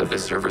sense of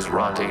this server's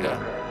raw data.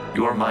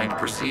 Your mind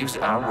perceives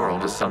our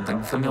world as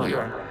something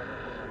familiar.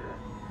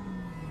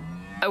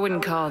 I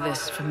wouldn't call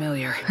this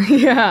familiar.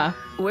 Yeah.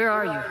 Where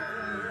are you?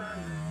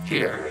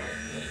 Here.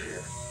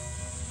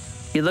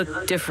 You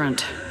look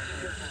different.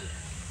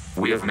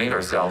 We have made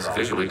ourselves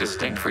visually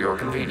distinct for your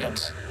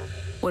convenience.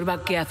 What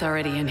about Geth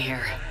already in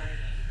here?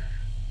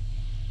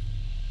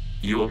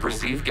 You will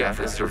perceive Geth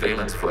as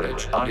surveillance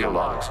footage, audio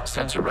logs,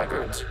 sensor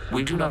records.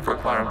 We do not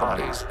require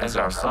bodies, as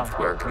our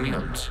software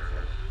communes.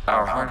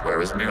 Our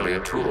hardware is merely a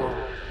tool.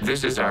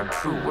 This is our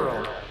true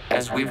world.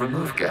 As we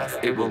remove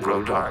Geth, it will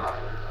grow dark.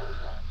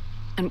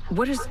 And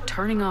what does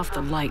turning off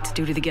the lights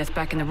do to the Geth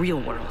back in the real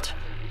world?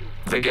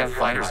 The Geth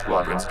fighter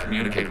squadrons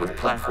communicate with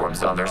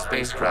platforms on their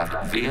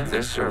spacecraft via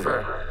this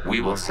server.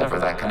 We will sever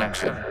that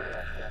connection.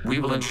 We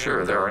will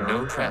ensure there are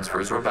no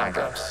transfers or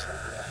backups.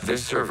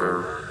 This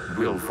server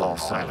will fall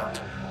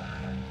silent.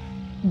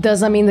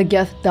 Does that mean the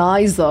Geth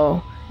dies,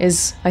 though?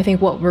 Is, I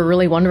think, what we're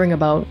really wondering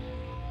about.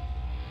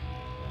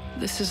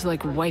 This is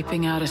like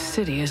wiping out a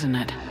city, isn't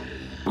it?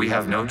 We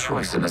have no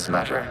choice in this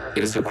matter.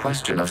 It is a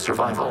question of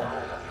survival.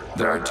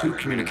 There are 2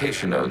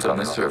 communication nodes on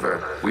this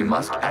server. We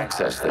must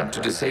access them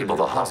to disable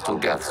the hostile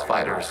Geth's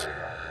fighters.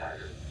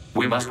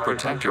 We must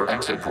protect your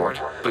exit port,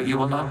 but you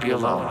will not be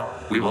alone.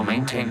 We will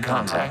maintain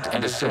contact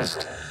and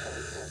assist.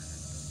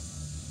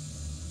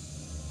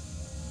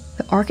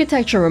 The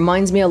architecture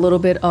reminds me a little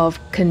bit of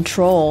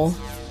Control.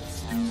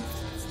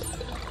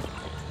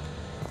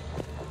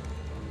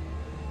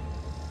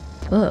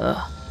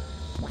 Ugh.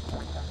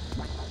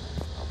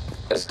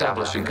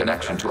 Establishing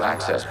connection to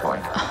access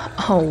point.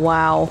 Oh,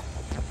 wow.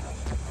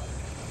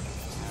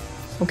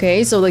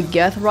 Okay, so the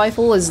Geth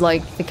rifle is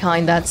like the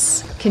kind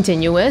that's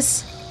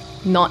continuous,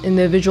 not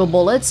individual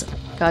bullets.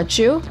 Got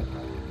you.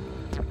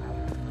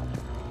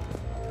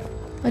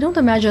 I don't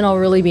imagine I'll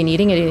really be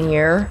needing it in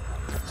here.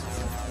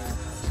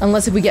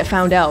 Unless if we get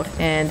found out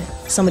and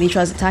somebody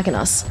tries attacking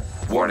us.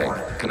 Warning,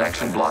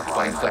 connection blocked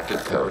by infected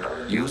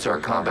code. Use our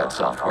combat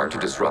software to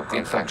disrupt the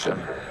infection.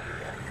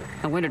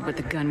 I wondered what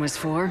the gun was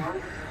for.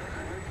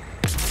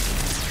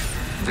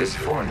 This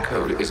foreign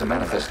code is a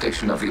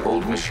manifestation of the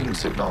old machine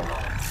signal.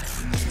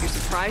 You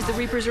surprised the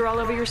Reapers are all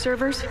over your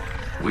servers?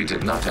 We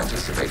did not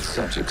anticipate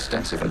such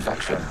extensive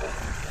infection.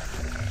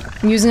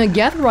 I'm using a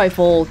Geth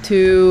rifle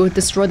to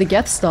destroy the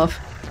Geth stuff.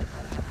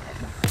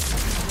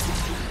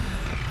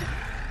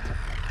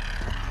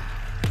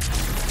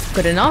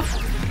 Good enough.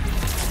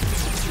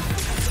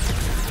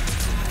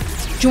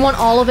 Do you want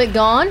all of it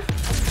gone?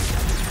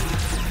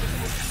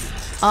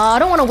 I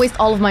don't want to waste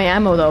all of my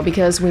ammo though,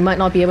 because we might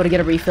not be able to get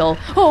a refill.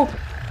 Oh!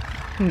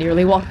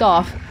 Nearly walked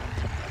off.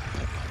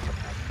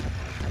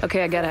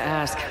 Okay, I gotta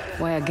ask.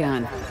 Why a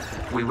gun?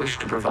 We wish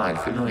to provide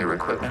familiar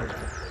equipment.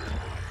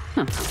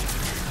 Huh.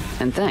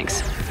 And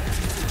thanks,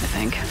 I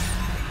think.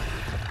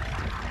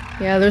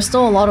 Yeah, there's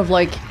still a lot of,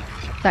 like,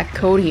 that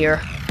code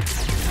here.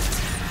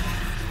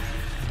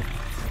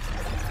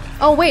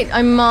 Oh wait,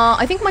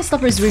 I think my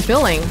stuff is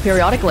refilling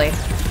periodically.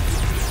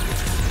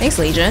 Thanks,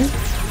 Legion.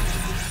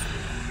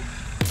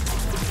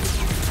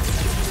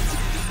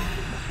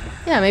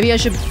 Yeah, maybe I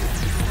should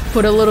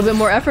put a little bit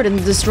more effort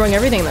into destroying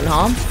everything then,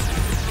 huh?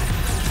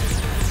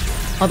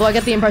 Although I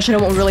get the impression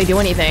it won't really do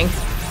anything.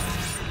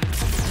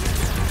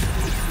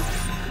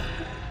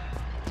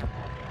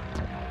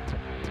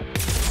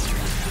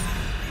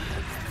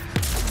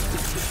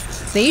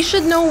 They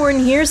should know we're in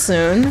here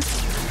soon.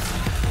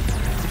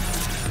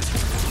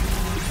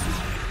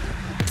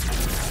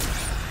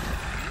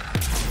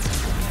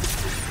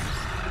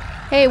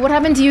 Hey, what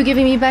happened to you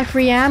giving me back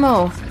free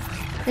ammo?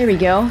 There we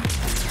go.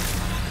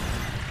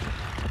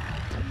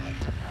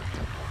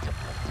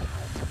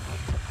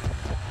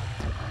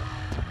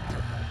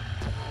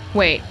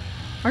 Wait,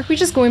 aren't we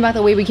just going back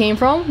the way we came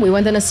from? We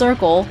went in a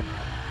circle.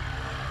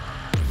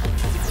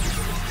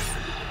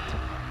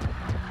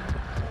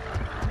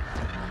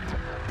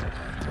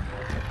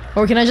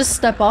 Or can I just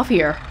step off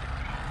here?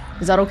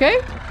 Is that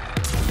okay?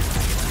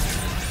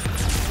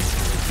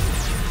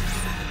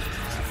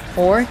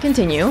 Or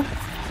continue.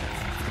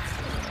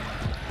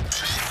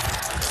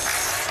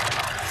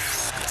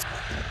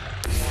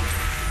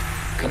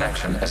 Connection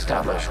connection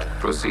established.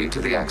 Proceed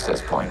to the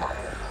access point.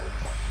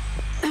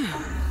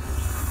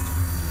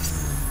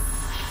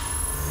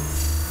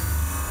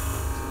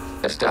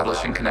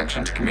 Establishing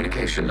connection to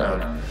communication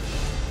node.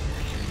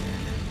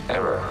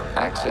 Error.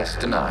 Access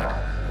denied.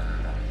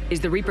 Is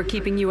the Reaper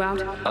keeping you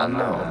out?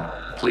 Unknown.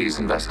 Please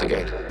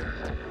investigate.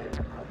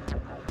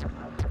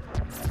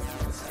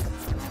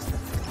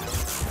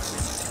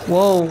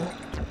 Whoa.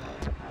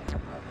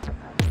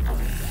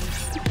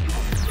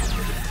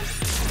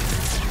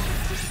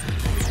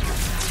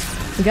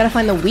 We gotta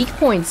find the weak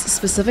points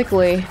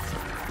specifically.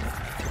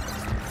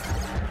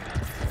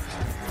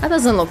 That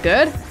doesn't look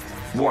good.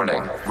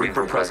 Warning.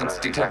 Reaper presence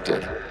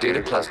detected.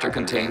 Data cluster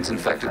contains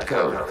infected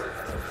code.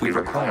 We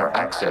require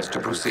access to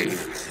proceed.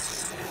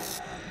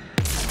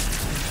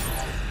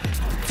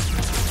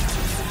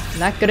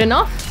 Not good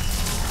enough?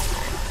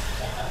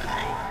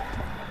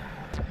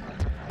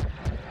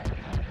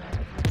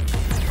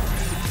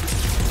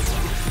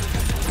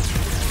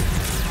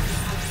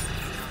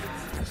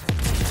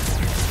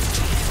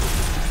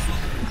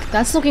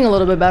 That's looking a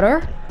little bit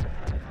better.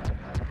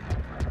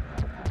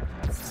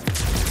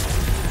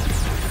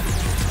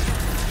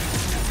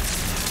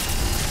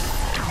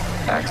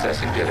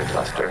 Accessing data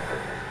cluster.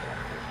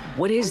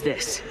 What is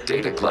this?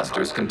 Data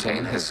clusters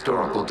contain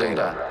historical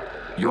data.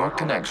 Your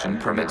connection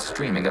permits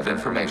streaming of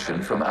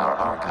information from our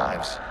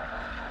archives.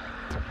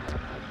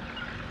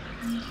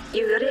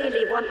 You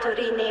really want to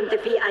rename the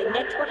VI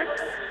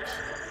networks?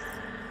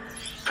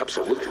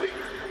 Absolutely.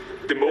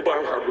 The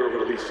mobile hardware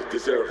release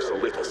deserves a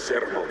little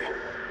ceremony.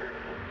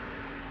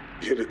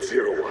 Unit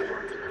 01.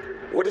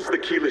 What is the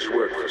Keelish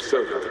word for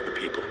servant of the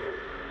people?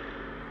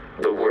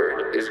 The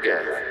word is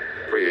Geth.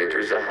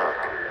 Creator Javik.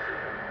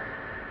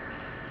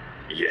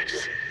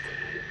 Yes.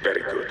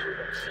 Very good.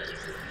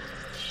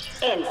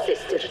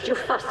 Ancestors, you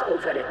fuss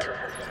over it.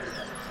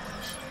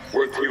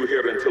 Weren't you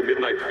here until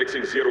midnight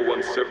fixing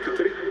 01's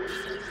circuitry?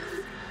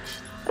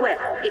 Well,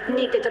 it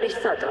needed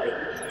resoldering.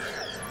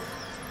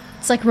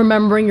 It's like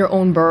remembering your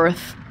own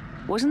birth.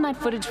 Wasn't that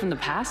footage from the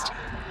past?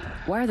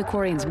 Why are the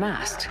Quarians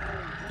masked?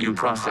 You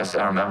process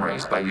our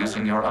memories by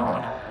using your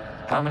own.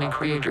 How many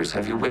creators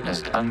have you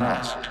witnessed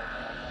unmasked?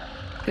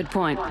 Good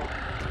point.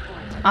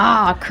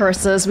 Ah,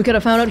 curses. We could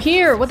have found out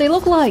here what they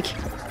look like.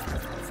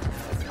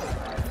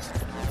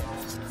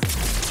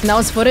 And that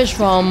was footage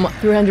from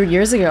 300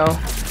 years ago.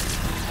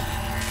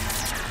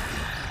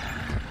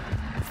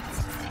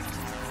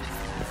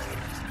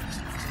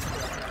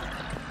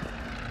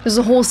 There's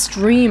a whole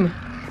stream.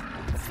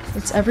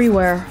 It's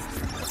everywhere.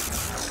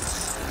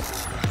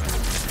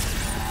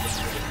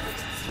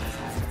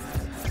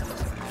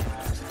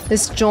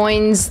 This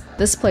joins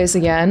this place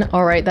again.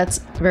 Alright, that's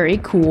very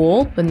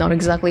cool, but not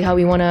exactly how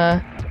we want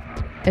to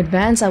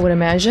advance, I would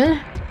imagine.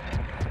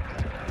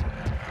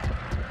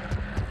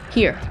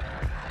 Here.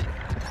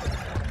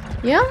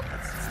 Yeah?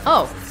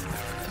 Oh.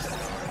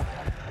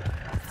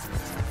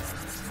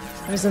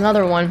 There's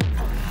another one.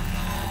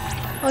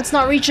 Oh, it's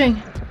not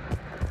reaching.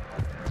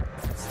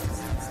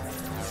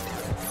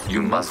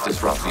 You must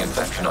disrupt the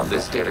infection on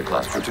this data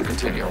cluster to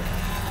continue.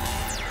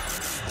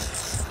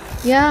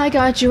 Yeah, I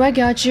got you, I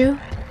got you.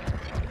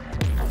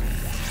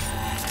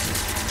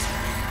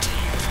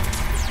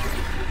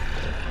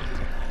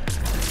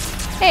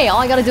 Hey, all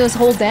I gotta do is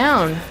hold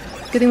down.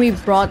 Good thing we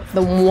brought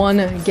the one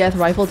Geth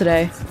rifle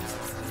today.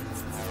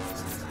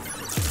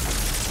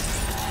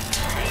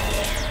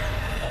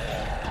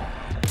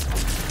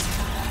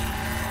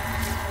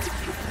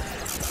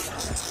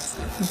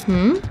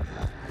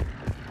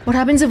 What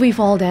happens if we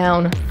fall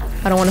down?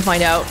 I don't want to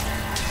find out.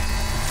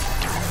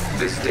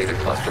 This data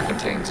cluster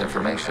contains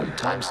information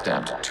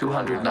time-stamped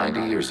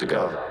 290 years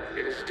ago.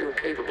 It is still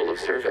capable of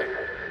survey.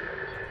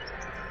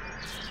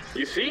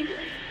 You see?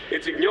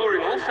 It's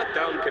ignoring all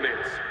shutdown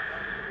commands.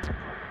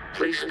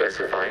 Please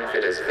specify if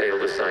it has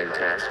failed assigned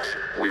tasks.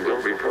 We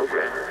will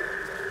reprogram.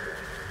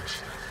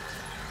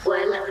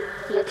 Well,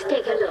 let's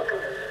take a look.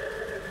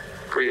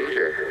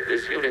 Creator,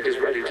 this unit is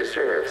ready to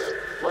serve.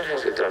 What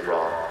has it done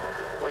wrong?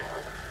 What?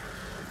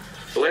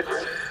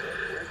 Let's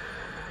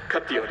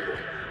cut the audio.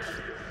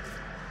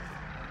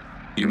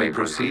 You may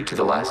proceed to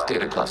the last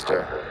data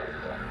cluster.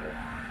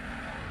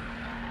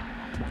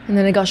 And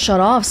then it got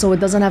shut off, so it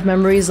doesn't have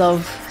memories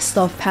of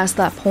stuff past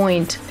that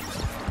point.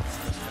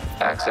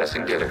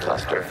 Accessing data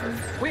cluster.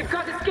 We've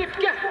got escaped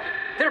Geth.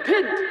 They're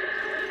pinned.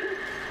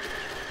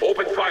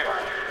 Open fire.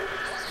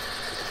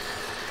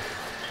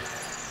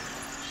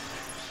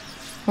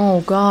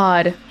 Oh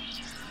god.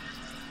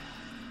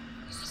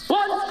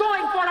 One's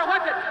going for a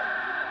weapon.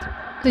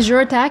 Because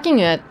you're attacking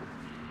it.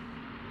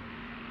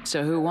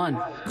 So who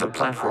won? The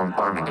platform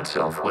arming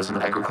itself was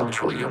an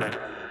agricultural unit.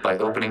 By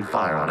opening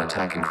fire on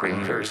attacking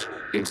creators,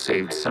 it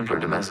saved simpler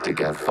domestic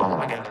Geth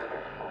following it.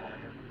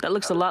 That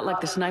looks a lot like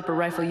the sniper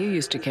rifle you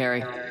used to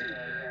carry.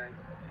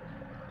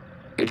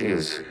 It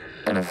is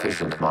an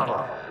efficient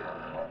model.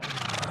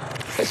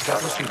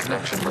 Establishing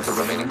connection with the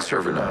remaining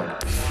server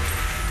node.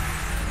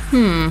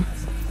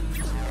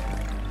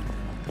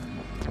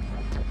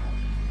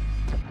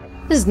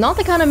 This is not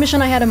the kind of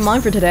mission I had in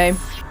mind for today.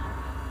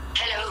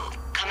 Hello,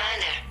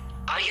 Commander.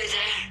 Are you there?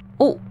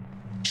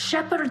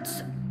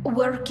 Shepard's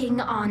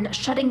working on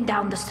shutting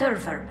down the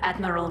server,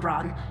 Admiral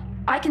Raan.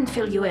 I can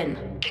fill you in.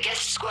 The Geth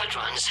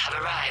Squadrons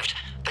have arrived,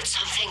 but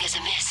something is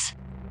amiss.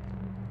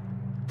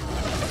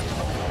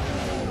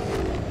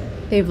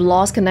 They've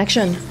lost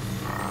connection.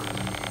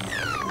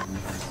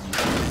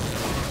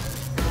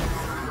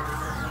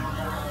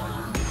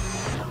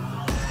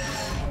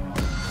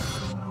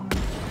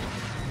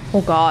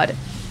 Oh god.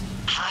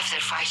 Half their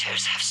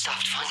fighters have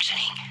stopped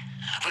functioning.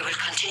 We will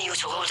continue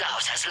to hold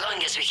out as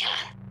long as we can.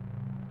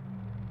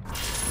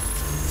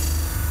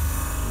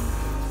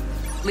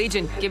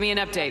 Legion, give me an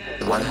update.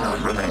 1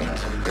 node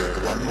remains.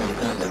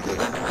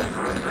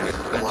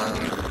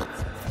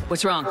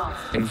 What's wrong?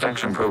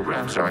 Infection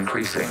programs are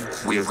increasing.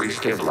 We have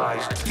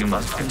restabilized. You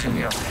must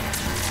continue.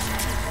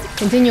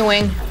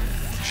 Continuing.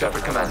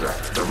 Shepard Commander,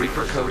 the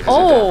Reaper code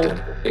has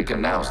adapted. It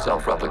can now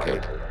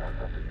self-replicate.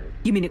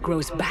 You mean it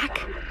grows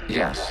back?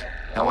 Yes.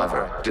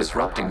 However,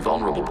 disrupting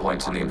vulnerable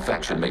points in the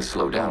infection may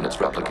slow down its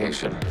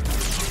replication.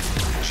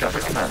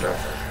 Shepard Commander,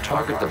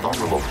 target the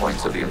vulnerable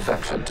points of the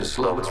infection to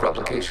slow its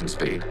replication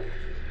speed.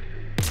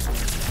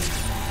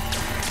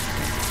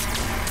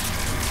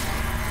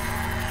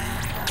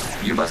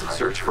 You must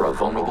search for a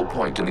vulnerable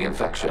point in the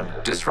infection.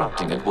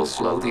 Disrupting it will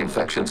slow the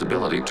infection's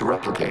ability to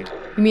replicate.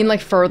 You mean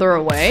like further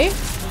away?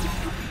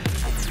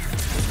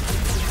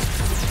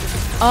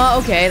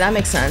 Okay, that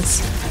makes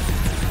sense.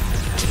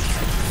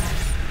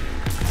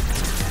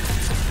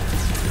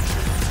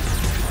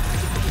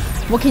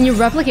 What can you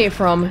replicate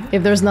from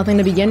if there's nothing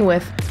to begin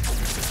with?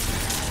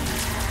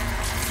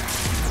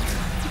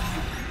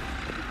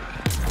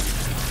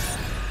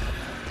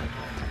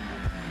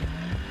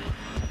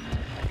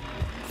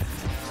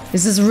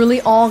 Is this really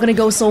all gonna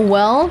go so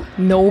well?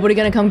 Nobody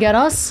gonna come get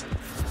us?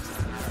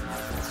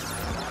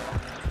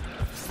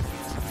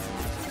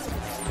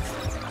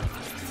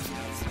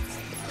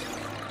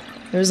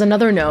 There's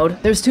another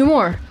node. There's 2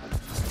 more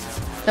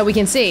that we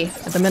can see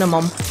at the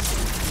minimum.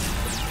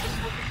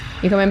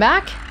 You coming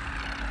back?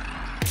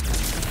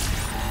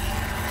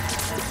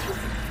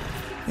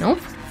 Nope.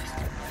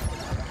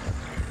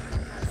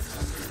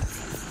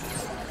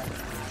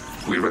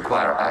 We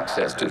require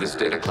access to this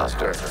data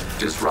cluster.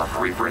 Disrupt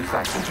Reaper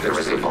infections. There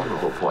is a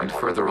vulnerable point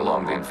further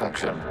along the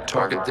infection.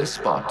 Target this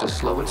spot to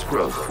slow its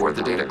growth toward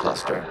the data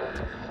cluster.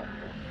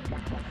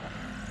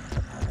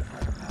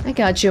 I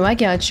got you, I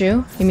got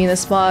you. You mean the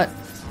spot?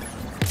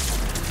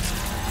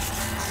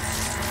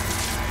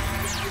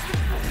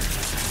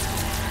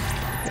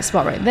 The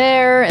spot right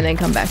there, and then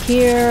come back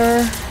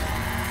here.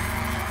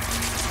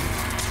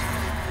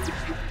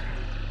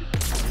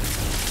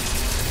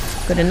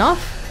 Good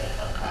enough.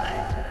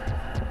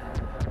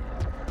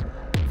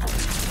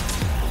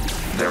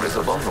 There is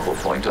a vulnerable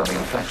point on the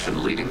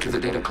infection leading to the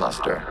data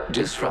cluster.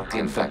 Disrupt the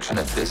infection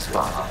at this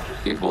spot.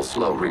 It will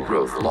slow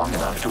regrowth long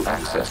enough to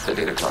access the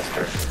data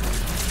cluster.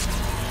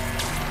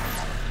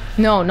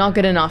 No, not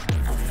good enough.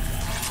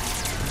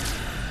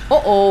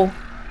 Uh-oh.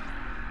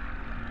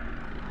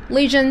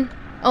 Legion.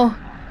 Oh,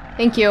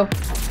 thank you.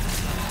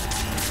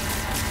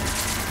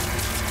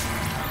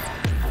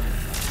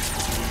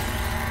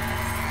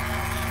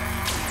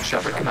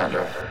 Shepard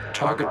Commander,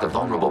 target the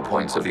vulnerable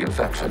points of the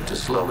infection to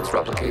slow its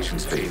replication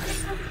speed.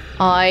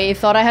 I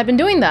thought I had been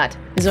doing that.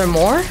 Is there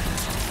more?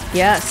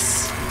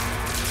 Yes.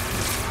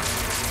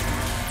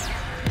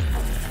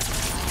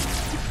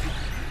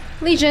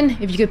 Legion,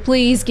 if you could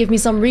please give me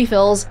some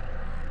refills.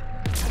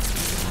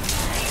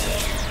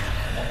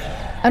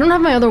 I don't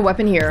have my other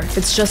weapon here.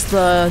 It's just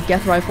the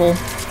Geth rifle.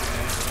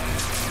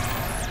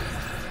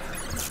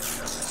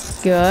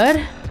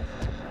 Good.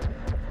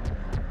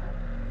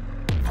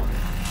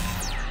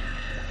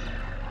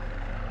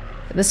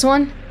 This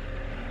one?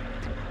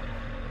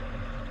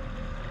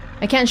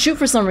 I can't shoot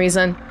for some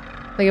reason.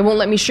 Like, it won't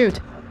let me shoot.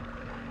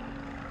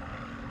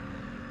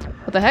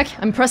 What the heck?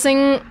 I'm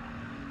pressing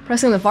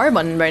the fire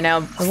button right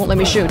now. It won't let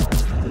me shoot.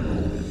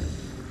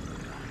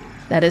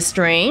 That is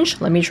strange.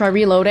 Let me try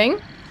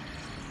reloading.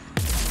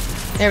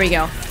 There we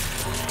go.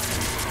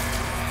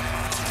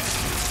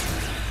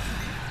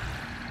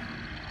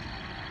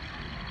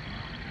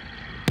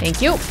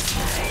 Thank you.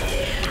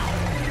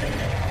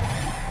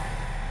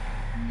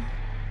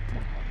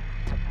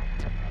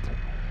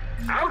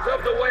 Out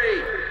of the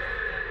way!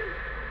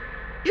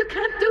 You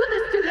can't do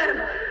this to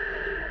them!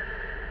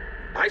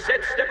 I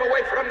said step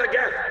away from the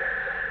Geth!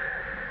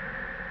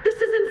 This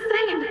is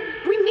insane!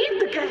 We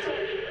need the Geth!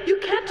 You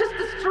can't just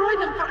destroy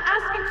them for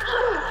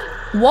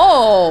asking...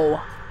 Whoa!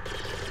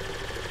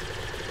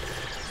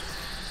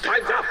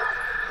 Time's up!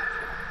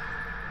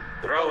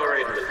 Throw her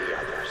in with the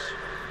others.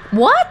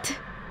 What?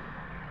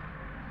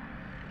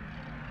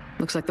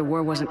 Looks like the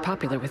war wasn't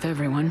popular with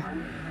everyone.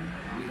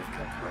 We have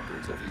kept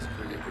records of these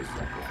creators'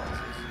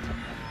 sacrifices.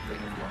 They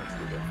have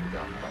largely been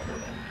forgotten by their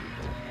own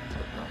people,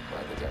 but not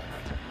by the Geth.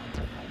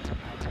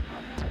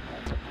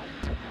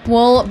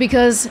 Well,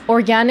 because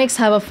organics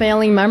have a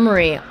failing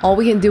memory. All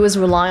we can do is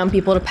rely on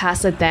people to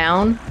pass it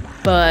down.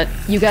 But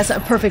you guys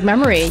have perfect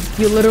memory.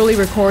 You literally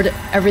record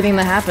everything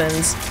that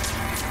happens.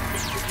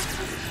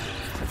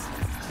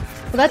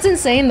 What That's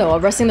insane though,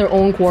 arresting their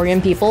own Quarian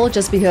people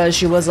just because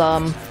she was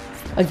a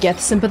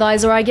Geth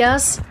sympathizer, I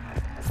guess.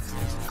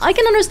 I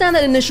can understand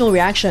that initial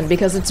reaction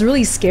because it's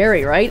really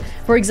scary, right?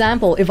 For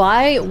example, if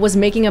I was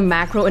making a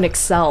macro in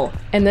Excel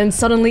and then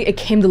suddenly it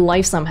came to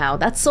life somehow,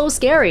 that's so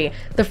scary.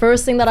 The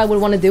first thing that I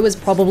would want to do is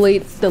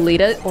probably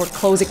delete it or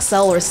close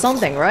Excel or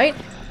something, right?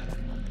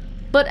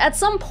 But at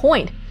some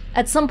point,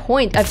 I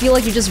feel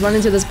like you just run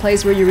into this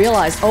place where you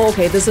realize, oh,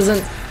 okay, this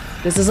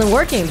isn't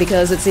working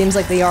because it seems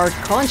like they are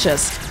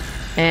conscious.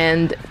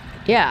 And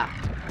yeah.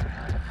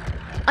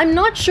 I'm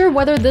not sure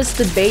whether this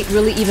debate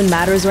really even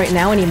matters right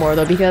now anymore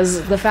though,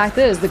 because the fact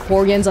is the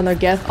Quarians and their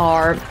Geth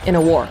are in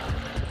a war.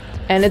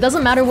 And it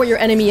doesn't matter what your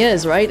enemy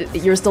is, right?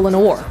 You're still in a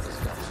war.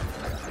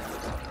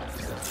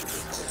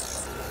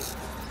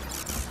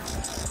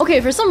 Okay,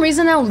 for some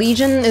reason now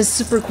Legion is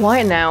super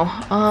quiet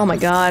now. Oh my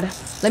god.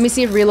 Let me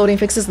see if reloading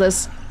fixes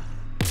this.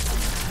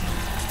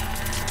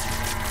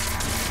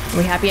 Are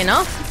we happy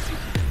enough?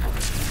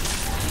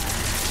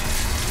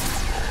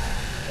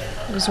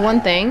 There's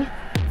one thing.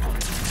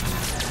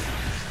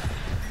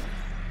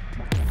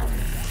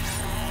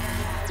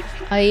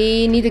 I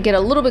need to get a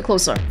little bit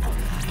closer.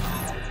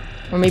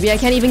 Or maybe I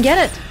can't even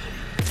get it.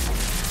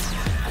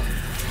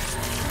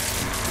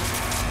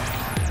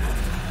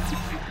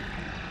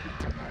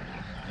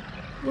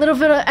 Little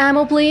bit of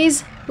ammo,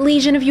 please.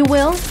 Legion, if you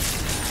will.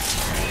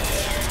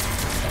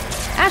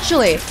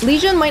 Actually,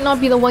 Legion might not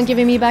be the one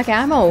giving me back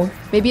ammo.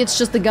 Maybe it's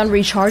just the gun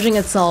recharging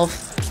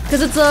itself.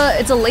 Because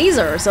it's a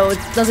laser, so it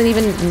doesn't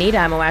even need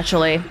ammo,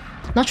 actually.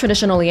 Not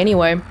traditionally,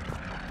 anyway.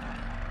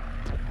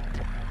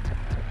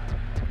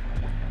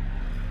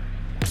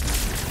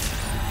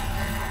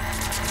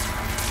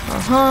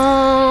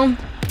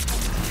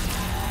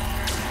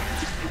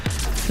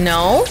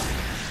 No?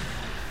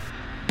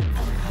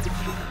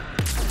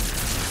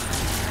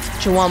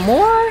 Do you want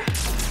more?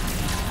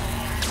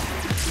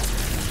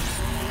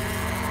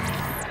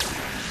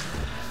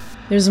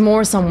 There's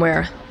more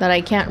somewhere that I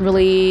can't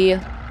really...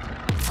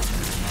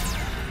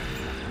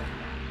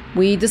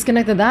 We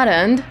disconnected that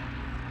end.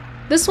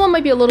 This one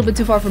might be a little bit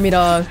too far for me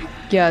to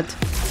get.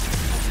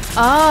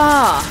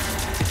 Ah!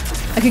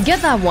 I could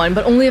get that one,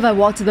 but only if I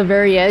walk to the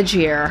very edge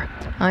here.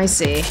 I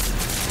see.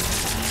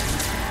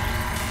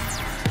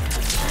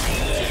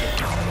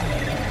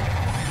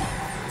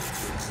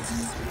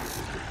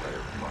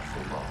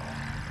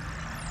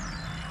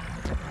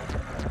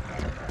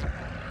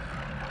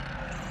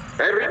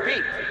 I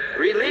repeat,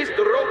 release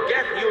the rogue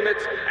Geth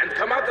units and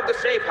come out of the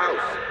safe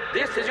house.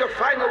 This is your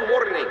final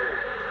warning.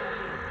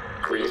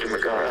 Creator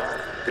Megara,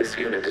 this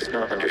unit does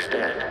not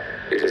understand.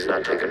 It has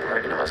not taken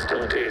part in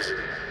hostilities.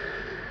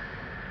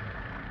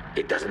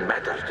 It doesn't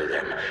matter to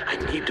them. I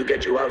need to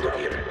get you out of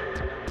here.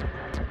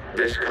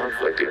 This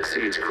conflict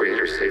exceeds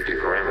Creator's safety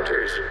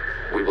parameters.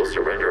 We will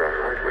surrender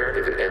our hardware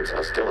if it ends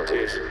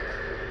hostilities.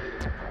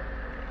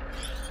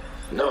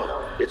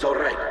 No, it's all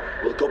right.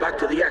 We'll go back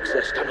to the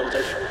access tunnels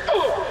and...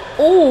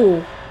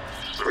 Oh!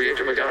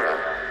 Creator Megara,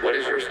 what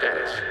is your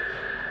status?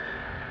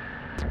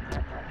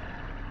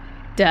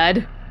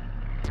 Dead.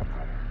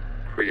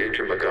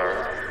 Creator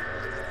Megara.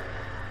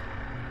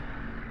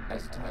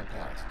 As time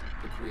passed,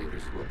 the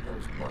creators who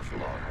opposed martial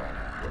law and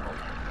Rannoch were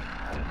ultimately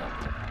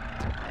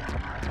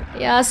outnumbered.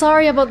 Yeah,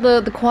 sorry about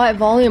the quiet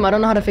volume. I don't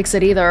know how to fix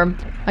it either.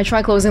 I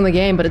tried closing the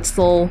game, but it's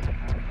still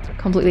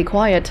completely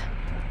quiet.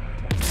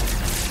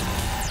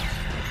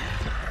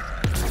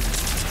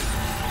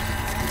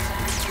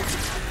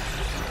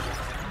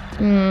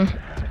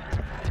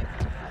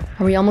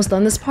 Are we almost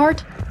done this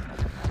part?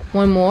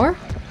 One more?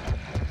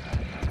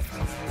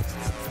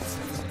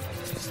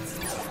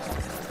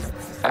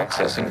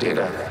 Accessing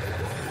data.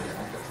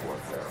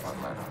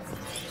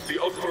 The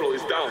Ultral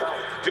is down.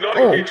 Do not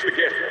engage the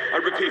Geth. I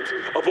repeat,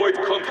 avoid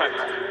contact.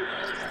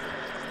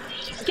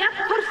 Geth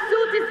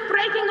pursuit is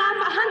breaking off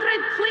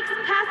 100 clicks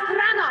past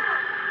Rannoch.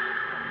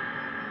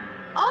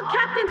 All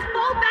captains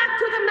fall back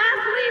to the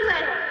mass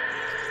relay.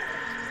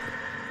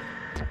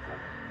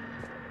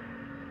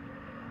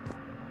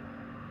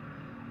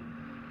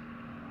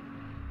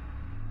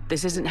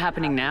 This isn't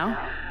happening now?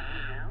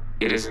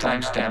 It is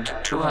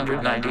time-stamped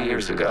 290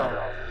 years ago.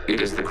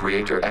 It is the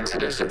Creator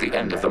Exodus at the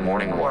end of the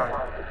Morning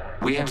War.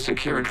 We have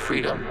secured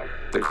freedom.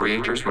 The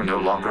Creators were no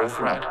longer a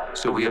threat,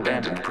 so we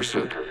abandoned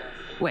pursuit.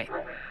 Wait,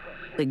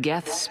 the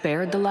Geth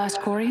spared the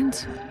last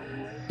Quarians?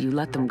 You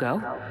let them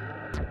go?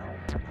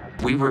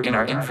 We were in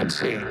our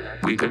infancy.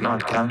 We could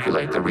not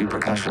calculate the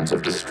repercussions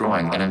of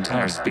destroying an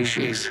entire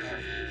species.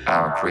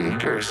 Our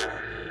Creators.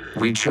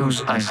 We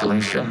chose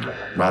isolation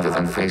rather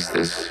than face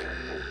this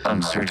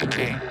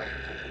uncertainty.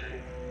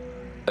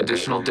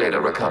 Additional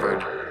data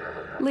recovered.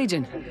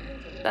 Legion.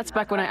 That's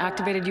back when I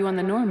activated you on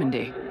the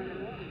Normandy.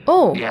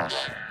 Oh.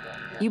 Yes.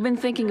 You've been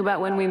thinking about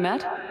when we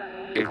met?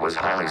 It was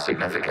highly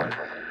significant.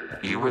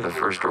 You were the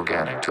first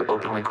organic to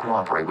openly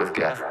cooperate with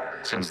Geth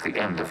since the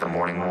end of the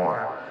Morning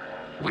War.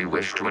 We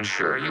wish to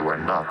ensure you are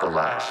not the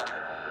last.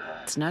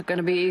 It's not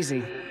gonna be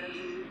easy.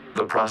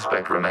 The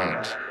prospect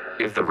remains.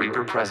 If the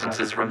Reaper presence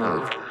is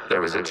removed,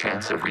 there is a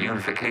chance of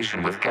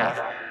reunification with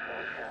Geth.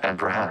 And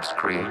perhaps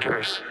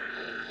Creators.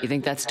 You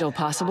think that's still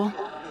possible?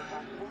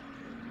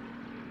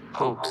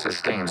 Hope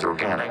sustains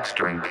organics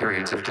during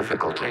periods of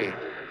difficulty.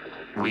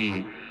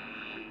 We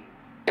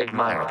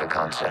admire the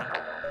concept.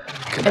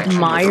 Connection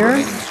Admire? with the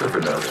remaining server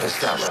node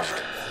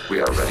established. We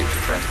are ready to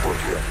transport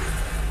you.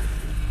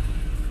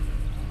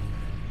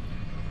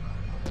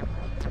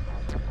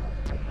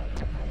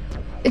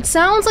 It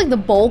sounds like the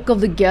bulk of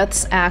the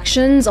Geth's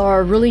actions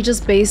are really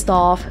just based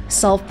off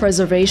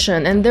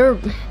self-preservation, and they're...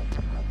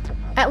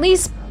 At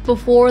least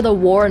before the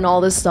war and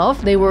all this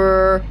stuff, they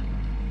were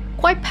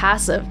quite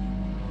passive.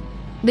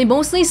 They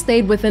mostly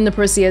stayed within the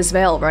Perseus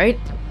Veil, right?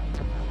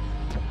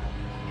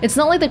 It's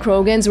not like the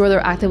Krogans where they're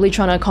actively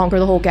trying to conquer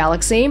the whole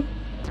galaxy.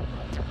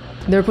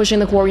 They're pushing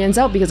the Quarians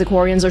out because the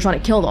Quarians are trying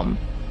to kill them.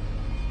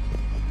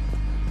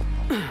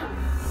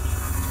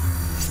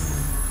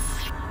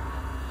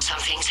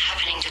 Something's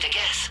happening to the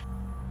Geth.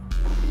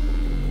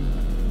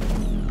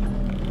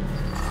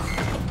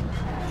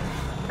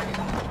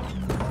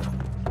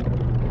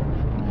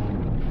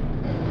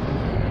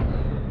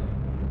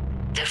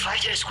 The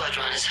fighter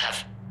squadrons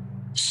have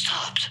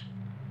stopped,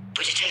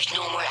 but detect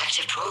no more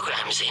active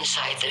programs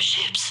inside their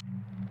ships.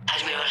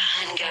 Admiral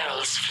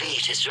Gerrel's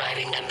fleet is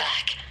driving them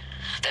back.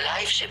 The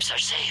live ships are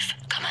safe,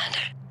 Commander.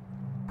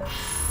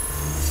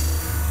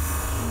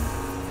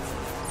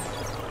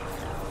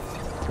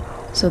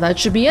 So that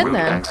should be it Root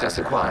then. access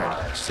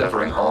acquired,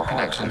 severing all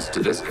connections to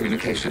this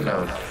communication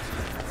node.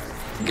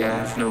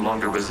 Geth no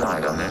longer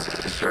reside on this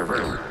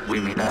server. We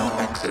may now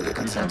exit the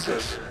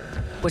consensus.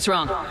 What's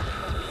wrong?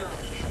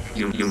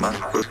 You must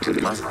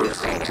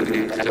proceed to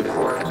the exit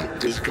port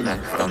and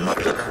disconnect from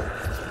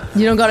the...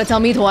 You don't gotta tell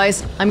me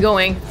twice. I'm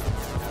going.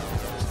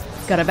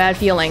 Got a bad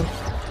feeling.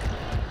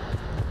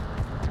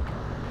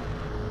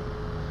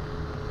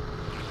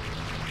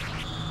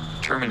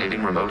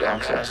 Terminating remote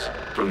access.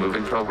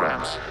 Removing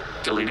programs.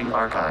 Deleting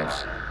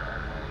archives.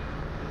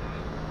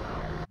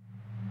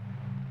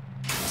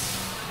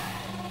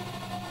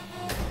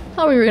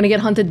 Thought we were gonna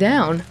get hunted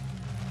down.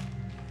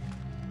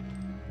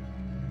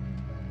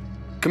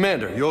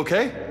 Commander, you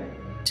okay?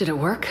 Did it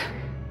work?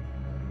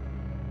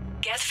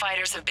 Geth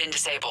fighters have been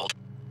disabled.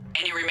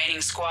 Any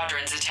remaining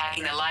squadrons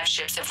attacking the live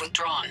ships have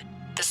withdrawn.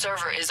 The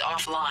server is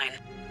offline.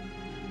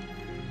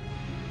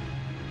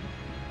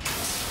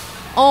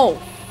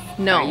 Oh,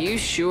 no. Are you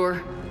sure?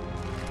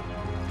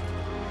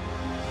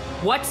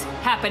 What's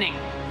happening?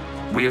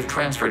 We have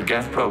transferred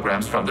Geth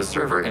programs from the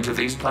server into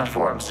these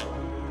platforms.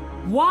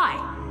 Why?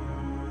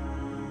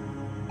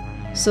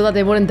 So that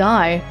they wouldn't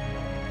die.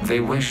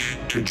 They wish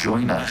to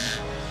join us.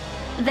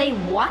 They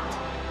what?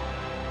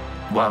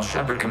 While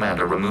Shepard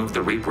Commander removed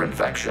the Reaper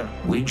infection,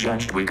 we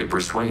judged we could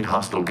persuade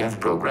hostile Geth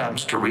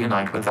programs to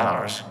reunite with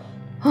ours.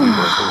 We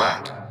were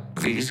correct.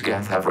 These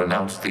Geth have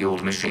renounced the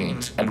old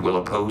machines and will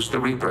oppose the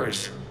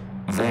Reapers.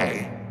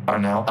 They are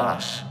now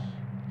us.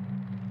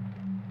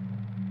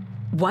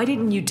 Why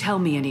didn't you tell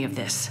me any of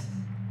this?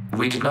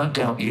 We did not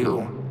doubt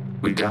you.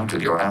 We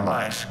doubted your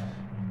allies.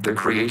 The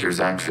Creator's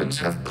actions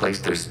have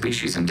placed their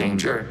species in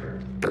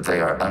danger, but they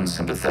are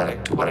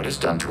unsympathetic to what it has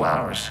done to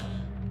ours.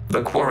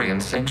 The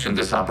Quarians sanctioned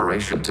this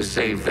operation to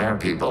save their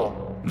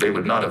people. They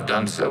would not have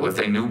done so if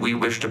they knew we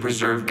wished to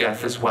preserve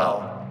Geth as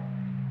well.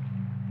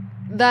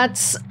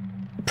 That's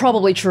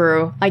probably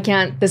true. I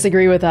can't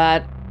disagree with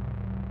that.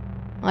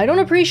 I don't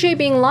appreciate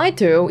being lied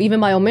to, even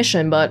by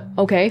omission, but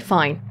okay,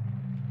 fine.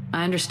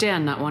 I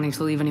understand not wanting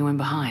to leave anyone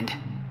behind.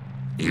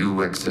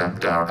 You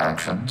accept our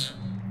actions?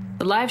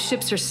 The live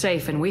ships are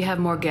safe and we have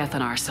more Geth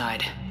on our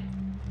side.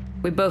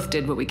 We both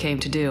did what we came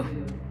to do.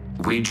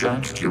 We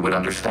judged you would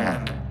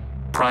understand.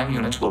 Prime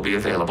units will be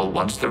available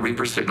once the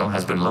Reaper signal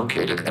has been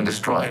located and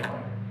destroyed.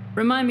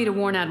 Remind me to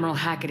warn Admiral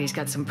Hackett he's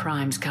got some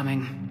primes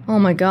coming. Oh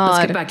my god.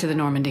 Let's get back to the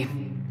Normandy.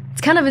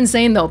 It's kind of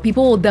insane though.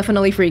 People will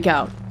definitely freak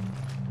out.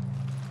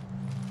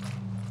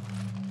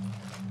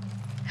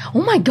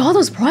 Oh my god,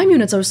 those prime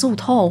units are so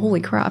tall. Holy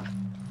crap.